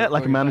 manager? Yeah,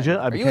 like a manager.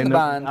 Are you in the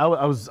band?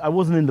 I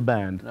wasn't in the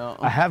band. No.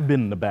 I have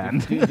been in the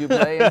band. Do you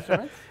play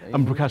instruments?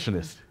 I'm a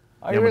percussionist.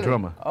 Are Yeah, you I'm really? a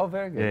drummer. Oh,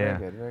 very good, Yeah.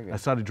 very good, very good. I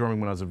started drumming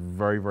when I was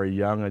very, very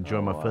young. I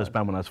joined my first wow.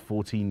 band when I was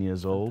 14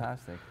 years old.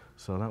 Fantastic.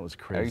 So that was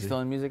crazy. Are you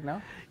still in music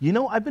now? You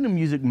know, I've been in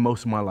music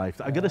most of my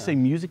life. I gotta say,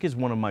 music is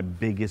one of my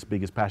biggest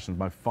passions.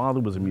 My father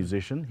was a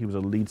musician. He was a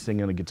lead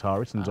singer and a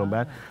guitarist in his own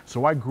band.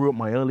 So I grew up,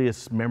 my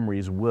earliest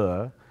memories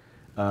were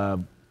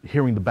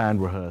hearing the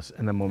band rehearse.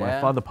 And then when my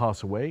father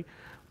passed away,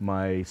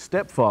 my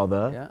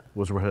stepfather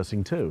was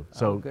rehearsing too.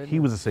 So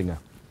he was a singer.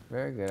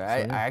 Very good.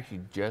 I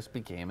actually just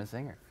became a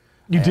singer.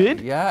 You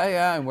did?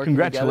 Yeah. I'm working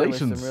together with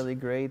Congratulations. some really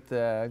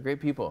great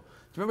people.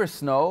 Do you remember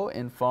Snow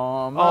in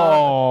Farm?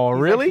 Oh,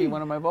 he's really? actually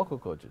one of my vocal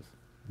coaches.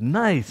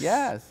 Nice.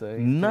 Yeah, so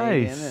he's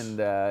nice. Canadian,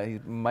 and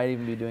he might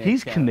even be doing.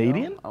 He's a cameo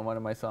Canadian? on one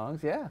of my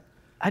songs. Yeah.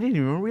 I didn't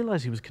even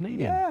realize he was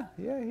Canadian.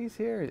 Yeah, he's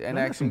here, and Well,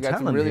 actually there's some got some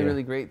talent really, here.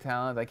 really great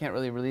talent. I can't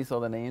really release all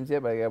the names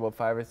yet, but I got about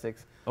 5 or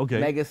 6 Okay.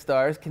 mega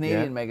stars,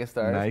 Canadian mega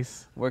stars,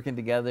 Nice. working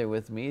together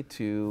with me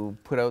to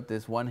put out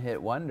this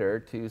one-hit wonder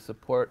to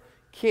support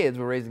kids.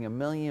 We're raising $1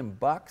 million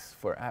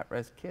for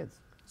at-risk kids.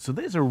 So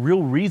there's a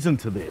real reason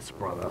to this,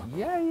 brother.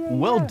 Yeah.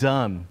 Well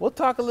done. We'll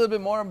talk a little bit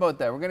more about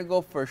that. We're going to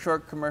go for a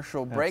short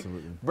commercial break.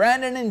 Absolutely.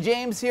 Brandon and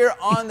James here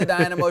on the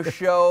Dynamo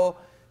Show.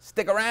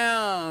 Stick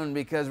around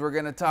because we're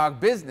going to talk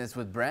business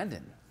with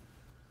Brandon.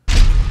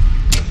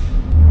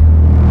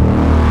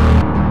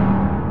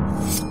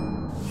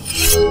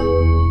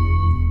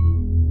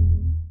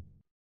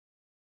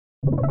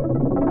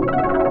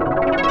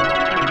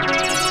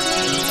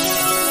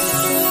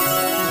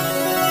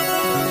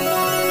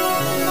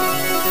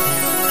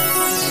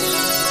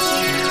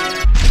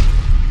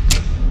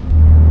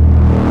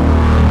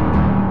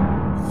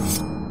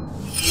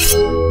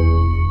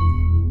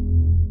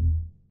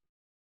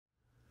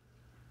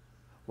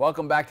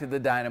 Welcome back to the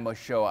Dynamo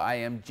Show. I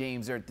am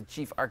James Erdt, the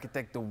Chief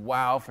Architect of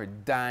WOW for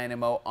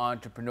DYNAMO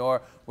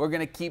Entrepreneur. We're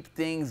going to keep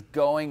things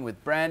going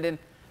with Brandon.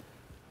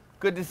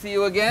 Good to see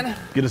you again.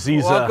 Good to see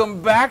you, sir.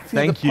 Welcome back to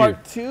Thank the you.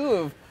 part 2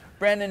 of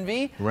Brandon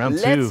V. Round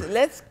two.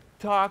 Let's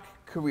talk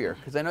career,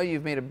 because I know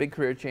you've made a big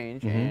career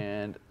change,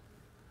 and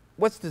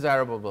what's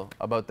desirable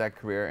about that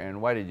career,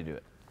 and why did you do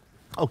it?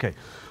 Okay,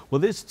 well,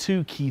 there's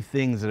 2 key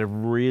things that have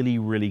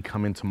really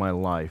come into my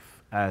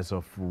life as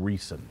of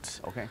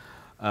recent. Okay.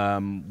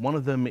 One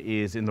of them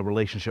is in the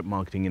relationship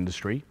marketing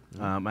industry.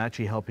 I'm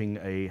actually helping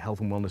a health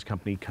and wellness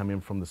company come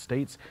in from the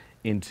States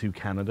into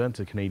Canada,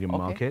 into the Canadian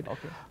market.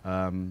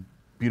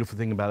 Beautiful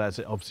thing about that is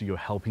that obviously you're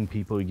helping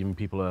people, you're giving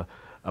people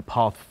a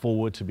path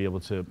forward to be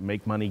able to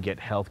make money, get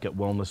health, get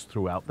wellness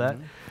throughout that.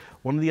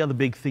 One of the other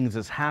big things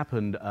that's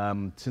happened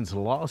since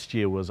last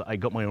year was I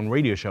got my own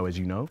radio show, as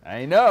you know.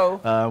 I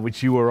know.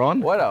 Which you were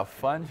on. What a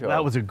fun show.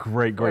 That was a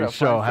great What a fun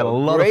show. I had a show.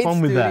 lot of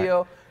fun with that.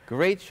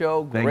 Great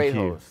studio, great show, Thank great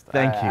you. host.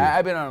 Thank you.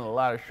 I've been on a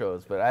lot of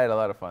shows, but I had a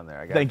lot of fun there.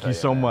 I gotta Thank tell you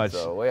so man. much.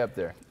 So way up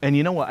there. And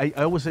you know what? I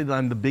always say that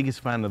I'm the biggest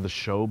fan of the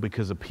show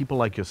because of people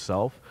like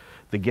yourself,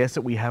 the guests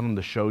that we have on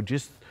the show,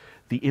 just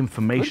the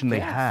information Good they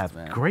guests, have.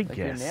 man. Great Like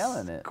you're guests.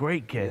 nailing it.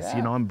 Great guests. Yeah.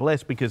 You know, I'm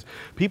blessed because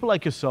people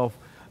like yourself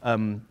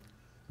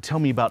tell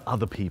me about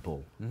other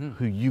people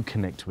who you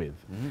connect with.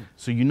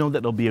 So you know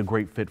that they'll be a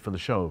great fit for the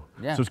show.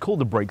 Yeah. So it's called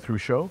The Breakthrough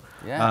Show.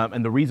 Yeah.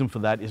 And the reason for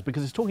that is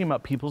because it's talking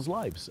about people's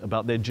lives,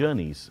 about their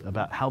journeys,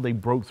 about how they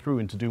broke through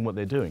into doing what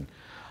they're doing.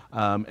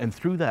 And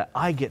through that,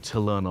 I get to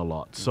learn a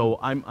lot. So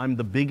I'm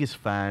the biggest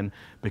fan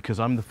because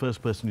I'm the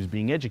first person who's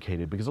being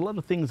educated. Because a lot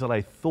of things that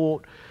I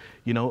thought,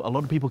 you know, a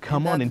lot of people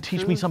come on and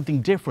teach me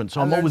something different. So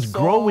I'm always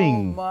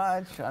growing. So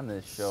much on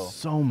this show.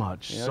 So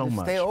much, You know, so just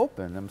much. Stay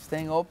open. I'm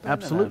staying open. and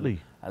Absolutely.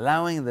 I'm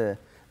allowing the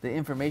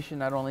information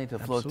not only to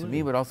flow to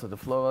me, but also to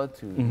flow out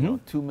to you know,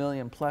 2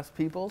 million plus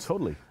people.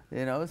 Totally.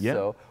 You know, Yeah.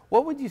 so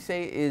what would you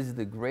say is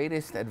the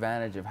greatest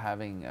advantage of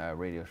having a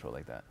radio show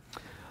like that?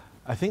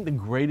 I think the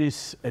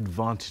greatest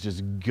advantage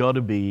has got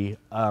to be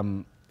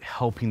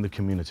helping the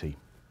community.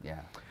 Yeah.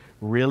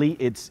 Really,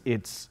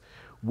 it's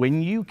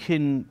when you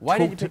can. Why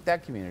did you talk to- pick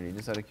that community?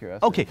 Just out of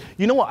curiosity. Okay,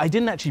 you know what? I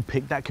didn't actually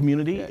pick that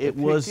community. Yeah, it picked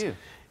was, you.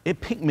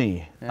 it picked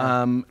me,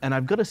 Yeah. and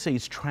I've got to say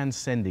it's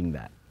transcending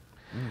that,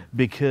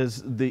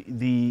 because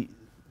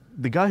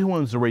the guy who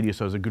owns the radio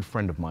show is a good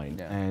friend of mine,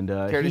 Yeah. and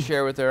Care to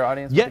share with our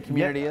audience yeah, what the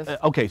community yeah. is?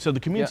 Okay, so the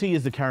community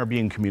is the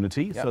Caribbean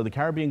community. Yeah. So the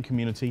Caribbean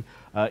community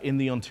in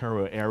the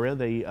Ontario area,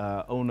 they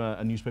own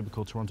a newspaper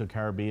called Toronto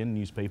Caribbean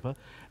newspaper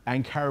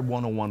and Carib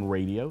 101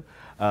 Radio.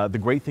 The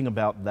great thing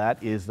about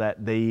that is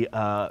that they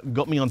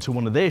got me onto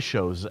one of their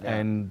shows, Yeah.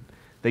 and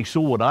they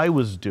saw what I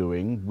was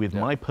doing with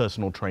Yeah. my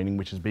personal training,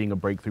 which is being a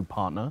breakthrough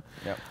partner,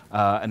 Yep.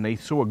 and they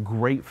saw a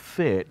great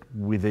fit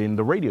within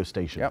the radio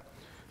station. Yep.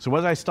 So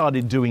as I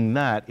started doing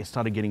that, it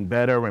started getting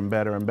better and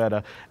better and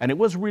better. And it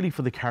was really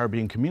for the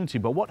Caribbean community.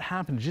 But what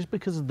happened, just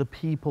because of the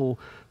people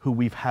who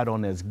we've had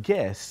on as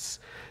guests,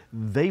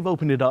 they've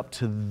opened it up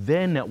to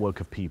their network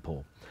of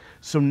people.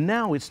 So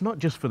now it's not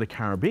just for the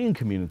Caribbean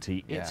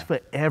community, it's Yeah. for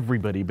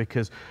everybody,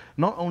 because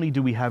not only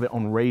do we have it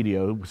on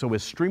radio, so we're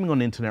streaming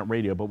on internet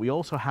radio, but we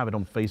also have it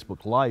on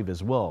Facebook Live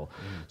as well.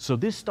 So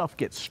this stuff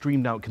gets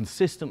streamed out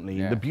consistently.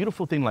 Yeah. The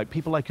beautiful thing, like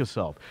people like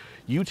yourself,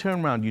 you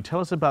turn around, you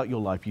tell us about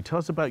your life, you tell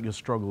us about your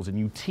struggles, and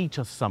you teach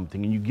us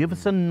something, and you give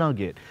us a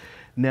nugget.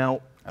 Now,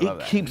 I love it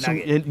that. keeps,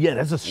 Nugget. yeah,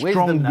 there's a Wisdom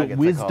strong nuggets, I call them.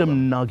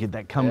 wisdom nugget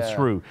that comes Yeah.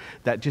 through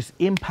that just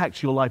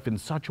impacts your life in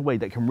such a way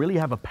that can really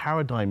have a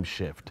paradigm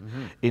shift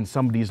in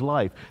somebody's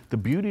life. The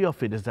beauty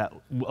of it is that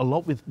a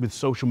lot with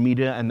social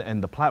media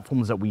and the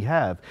platforms that we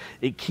have,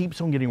 it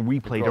keeps on getting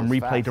replayed and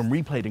grows replayed and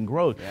fast. replayed and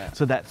growth, Yeah.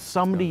 so that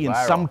somebody in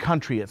viral. some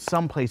country at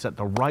some place at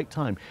the right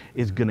time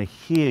is going to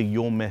hear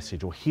your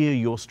message or hear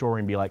your story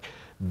and be like,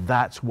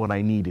 that's what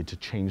I needed to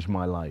change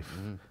my life.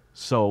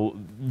 So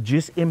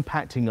just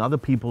impacting other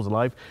people's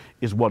life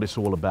is what it's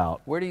all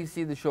about. Where do you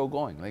see the show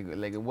going?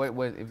 Like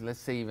what if, let's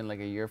say, even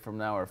like a year from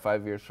now or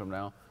 5 years from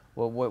now,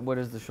 what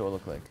does the show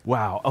look like?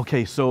 Wow.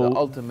 Okay. So The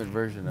ultimate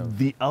version of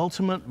the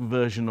ultimate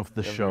version of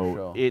the show,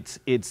 show.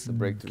 it's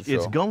breakthrough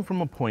it's show. gone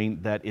from a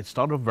point that it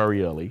started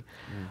very early.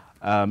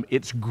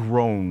 It's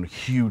grown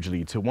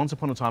hugely to once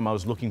upon a time I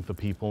was looking for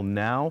people.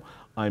 Now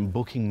I'm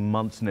booking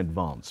months in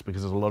advance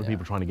because there's a lot of Yeah.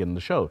 people trying to get in the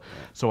show.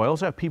 So I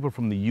also have people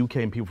from the UK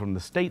and people from the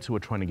States who are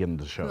trying to get in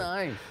the show.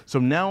 Nice. So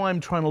now I'm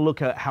trying to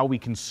look at how we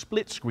can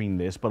split screen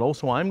this, but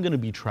also I'm going to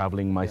be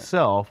traveling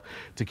myself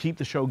to keep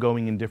the show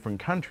going in different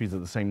countries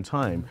at the same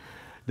time.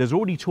 There's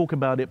already talk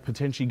about it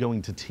potentially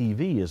going to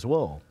TV as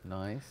well.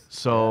 Nice.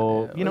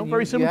 So, you know, Well,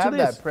 very similar to you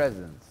have this. that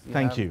presence.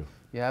 Thank have- you.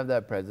 You have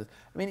that presence.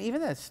 I mean,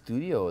 even that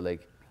studio,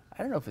 like,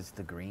 I don't know if it's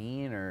the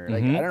green or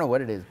like, I don't know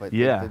what it is, but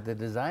Yeah. the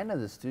design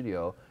of the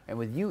studio, and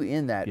with you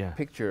in that Yeah.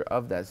 picture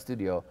of that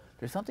studio,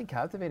 there's something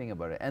captivating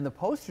about it. And the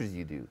posters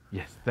you do.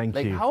 Yes, thank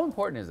Like, you. how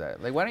important is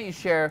that? Like, why don't you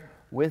share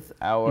with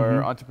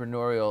our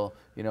entrepreneurial,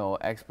 you know,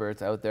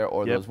 experts out there,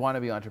 or Yep. those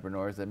wannabe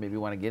entrepreneurs that maybe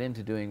want to get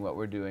into doing what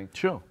we're doing,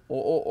 Sure.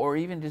 or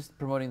even just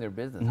promoting their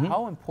business.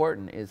 How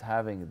important is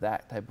having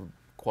that type of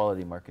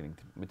quality marketing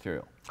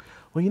material?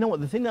 Well, you know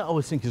what? The thing that I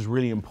always think is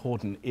really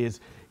important is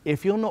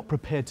if you're not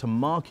prepared to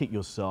market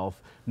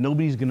yourself,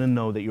 nobody's going to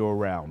know that you're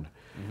around.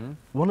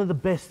 One of the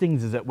best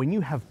things is that when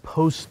you have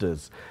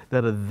posters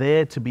that are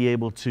there to be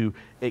able to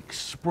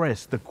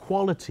express the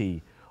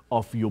quality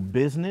of your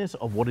business,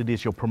 of what it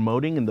is you're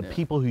promoting and the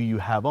people who you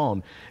have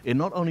on, it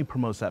not only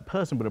promotes that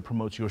person, but it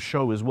promotes your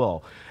show as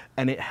well.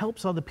 And it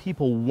helps other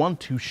people want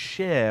to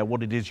share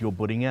what it is you're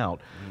putting out.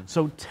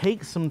 So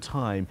take some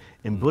time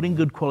in putting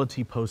good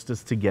quality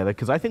posters together,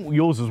 because I think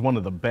yours is one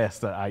of the best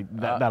that I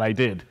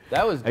did.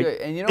 That was good.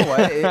 And you know what?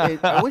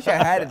 I wish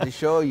I had it to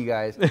show you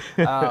guys.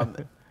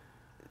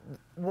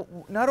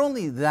 Not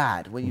only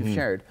that, what you've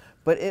shared,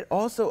 but it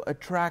also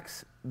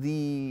attracts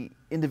the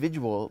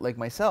individual like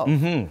myself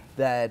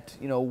that,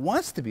 you know,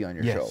 wants to be on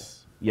your show.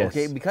 Yes.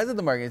 Okay, because of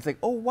the marketing. It's like,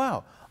 oh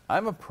wow,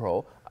 I'm a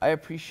pro. I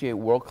appreciate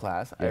world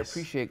class. I Yes.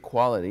 appreciate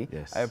quality.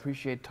 Yes. I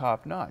appreciate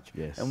top notch.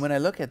 Yes. And when I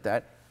look at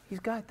that, he's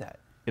got that.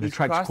 It He's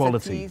attracts crossed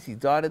quality. The T's, he's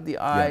dotted the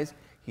I's.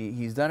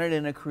 He's done it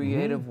in a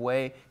creative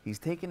way. He's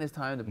taken his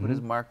time to put his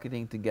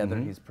marketing together.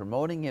 He's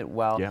promoting it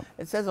well. Yep.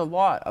 It says a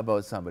lot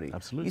about somebody.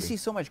 Absolutely. You see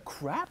so much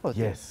crap out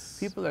Yes.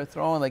 there. People are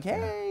throwing like,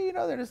 hey, you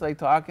know, they're just like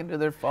talking to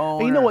their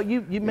phone. And you know or, what?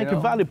 You make a know.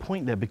 valid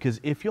point there, because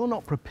if you're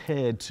not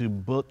prepared to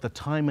put the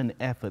time and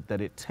effort that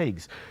it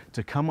takes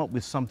to come up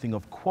with something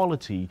of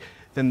quality,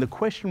 then the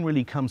question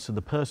really comes to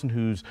the person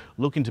who's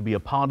looking to be a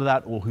part of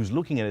that or who's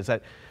looking at it, is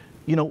that,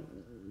 you know,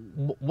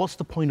 what's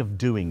the point of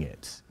doing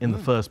it in the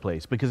first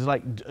place? Because it's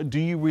like, do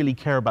you really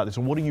care about this,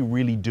 or what are you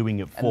really doing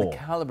it And for? the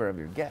caliber of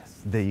your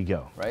guests. There you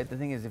go. Right? The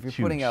thing is, if you're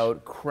Huge. putting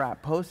out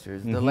crap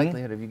posters, the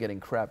likelihood of you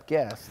getting crap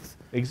guests,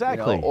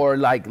 Exactly. you know, or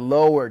like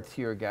lower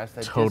tier guests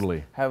that Totally.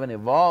 just haven't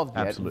evolved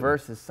yet, Absolutely.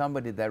 versus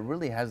somebody that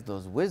really has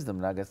those wisdom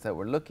nuggets that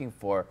we're looking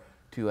for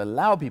to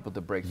allow people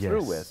to break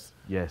through with,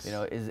 yes, you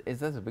know, is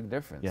that's a big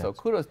difference. Yes. So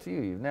kudos to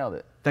you. You've nailed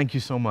it. Thank you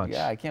so much.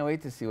 Yeah, I can't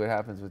wait to see what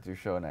happens with your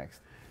show next.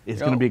 It's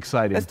going to be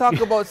exciting. Let's talk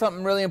about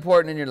something really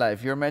important in your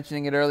life. You were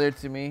mentioning it earlier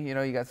to me. You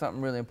know, you got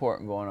something really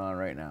important going on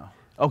right now.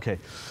 Okay,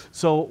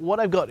 so what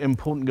I've got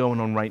important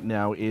going on right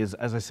now is,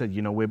 as I said,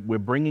 you know, we're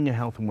bringing a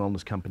health and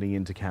wellness company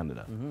into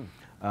Canada.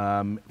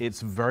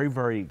 It's very,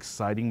 very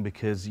exciting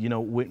because, you know,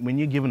 when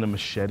you're given a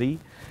machete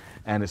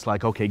and it's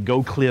like, okay,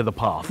 go clear the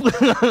path.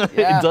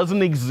 It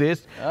doesn't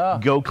exist,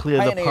 go clear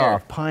the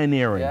path,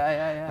 pioneering.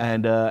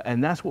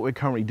 And that's what we're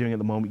currently doing at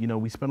the moment. You know,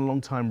 we spent a long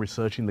time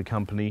researching the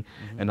company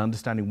and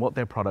understanding what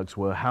their products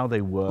were, how they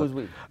work. Who's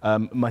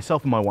we?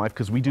 Myself and my wife,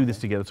 because we do this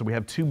together. So we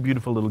have two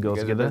beautiful little girls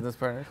together. Business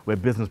partners? We're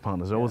business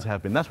partners, always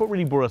have been. That's what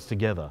really brought us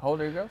together. How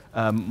old are your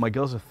girls? My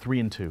girls are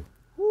 3 and 2.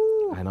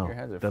 I know, your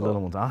hands are they're full.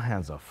 little ones. Our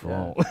hands are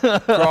full.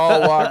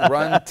 Crawl, walk,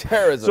 run,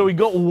 terrorism. So we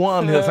got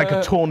one that's like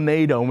a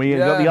tornado, and we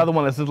got the other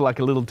one that's just like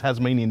a little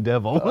Tasmanian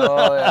devil.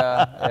 Oh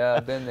yeah,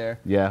 I've been there.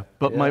 Yeah,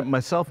 but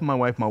myself and my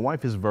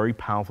wife is very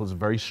powerful, is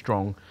very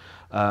strong,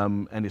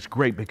 and it's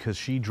great because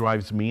she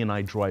drives me and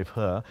I drive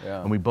her,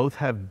 and we both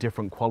have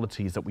different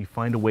qualities that we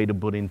find a way to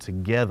put in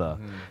together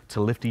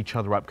to lift each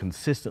other up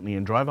consistently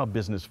and drive our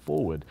business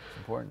forward.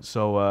 Important.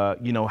 So,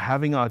 you know,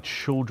 having our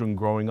children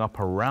growing up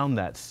around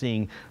that,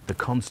 seeing the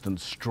constant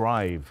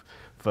strive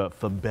for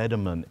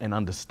betterment and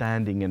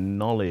understanding and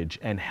knowledge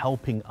and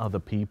helping other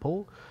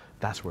people,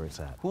 that's where it's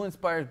at. Who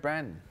inspires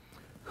Brandon?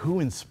 Who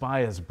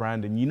inspires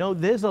Brandon? You know,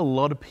 there's a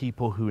lot of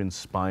people who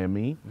inspire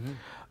me.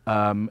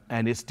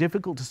 And it's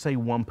difficult to say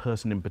one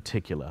person in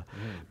particular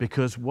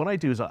because what I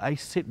do is I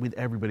sit with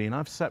everybody, and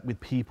I've sat with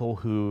people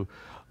who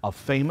are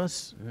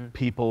famous,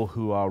 people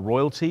who are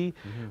royalty,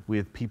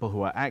 with people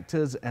who are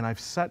actors, and I've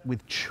sat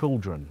with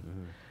children.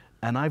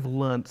 And I've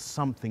learned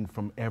something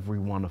from every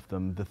one of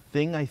them. The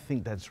thing I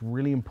think that's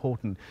really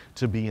important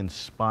to be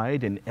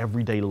inspired in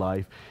everyday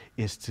life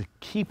is to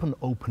keep an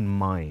open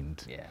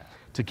mind.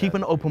 To keep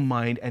an open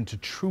mind and to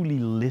truly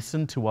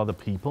listen to other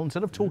people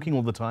instead of talking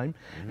all the time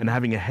and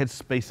having a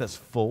headspace that's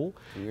full,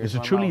 is to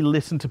truly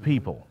listen to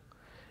people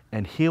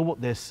and hear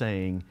what they're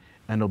saying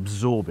and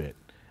absorb it.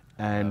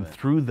 And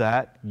through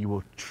that, you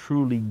will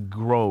truly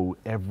grow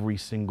every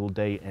single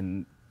day,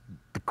 and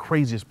the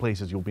craziest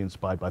places you'll be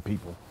inspired by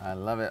people. I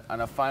love it. On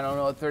a final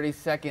note, 30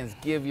 seconds,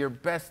 give your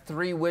best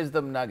 3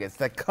 wisdom nuggets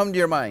that come to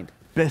your mind.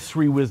 Best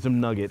 3 wisdom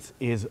nuggets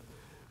is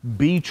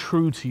be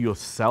true to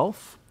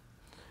yourself.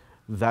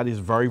 That is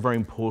very, very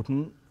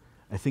important.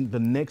 I think the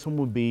next one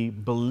would be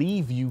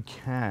believe you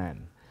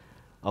can.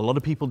 A lot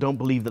of people don't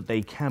believe that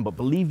they can, but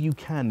believe you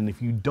can. And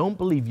if you don't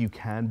believe you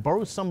can,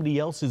 borrow somebody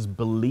else's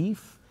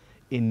belief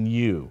in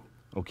you,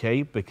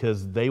 okay?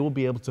 Because they will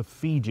be able to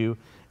feed you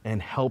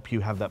and help you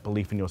have that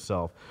belief in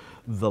yourself.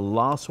 The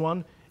last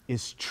one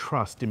is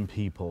trust in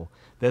people.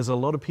 There's a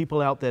lot of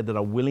people out there that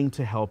are willing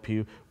to help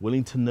you,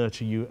 willing to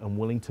nurture you, and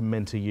willing to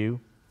mentor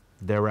you.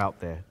 They're out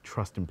there.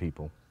 Trust in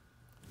people.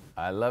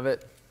 I love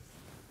it.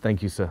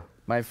 Thank you, sir.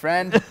 My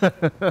friend,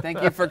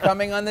 thank you for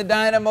coming on the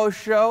DYNAMO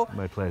Show.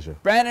 My pleasure.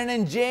 Brandon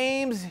and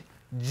James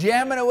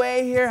jamming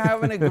away here,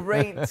 having a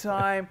great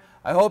time.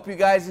 I hope you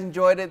guys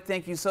enjoyed it.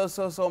 Thank you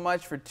so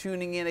much for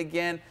tuning in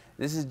again.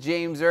 This is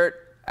James Erdt,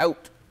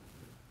 out.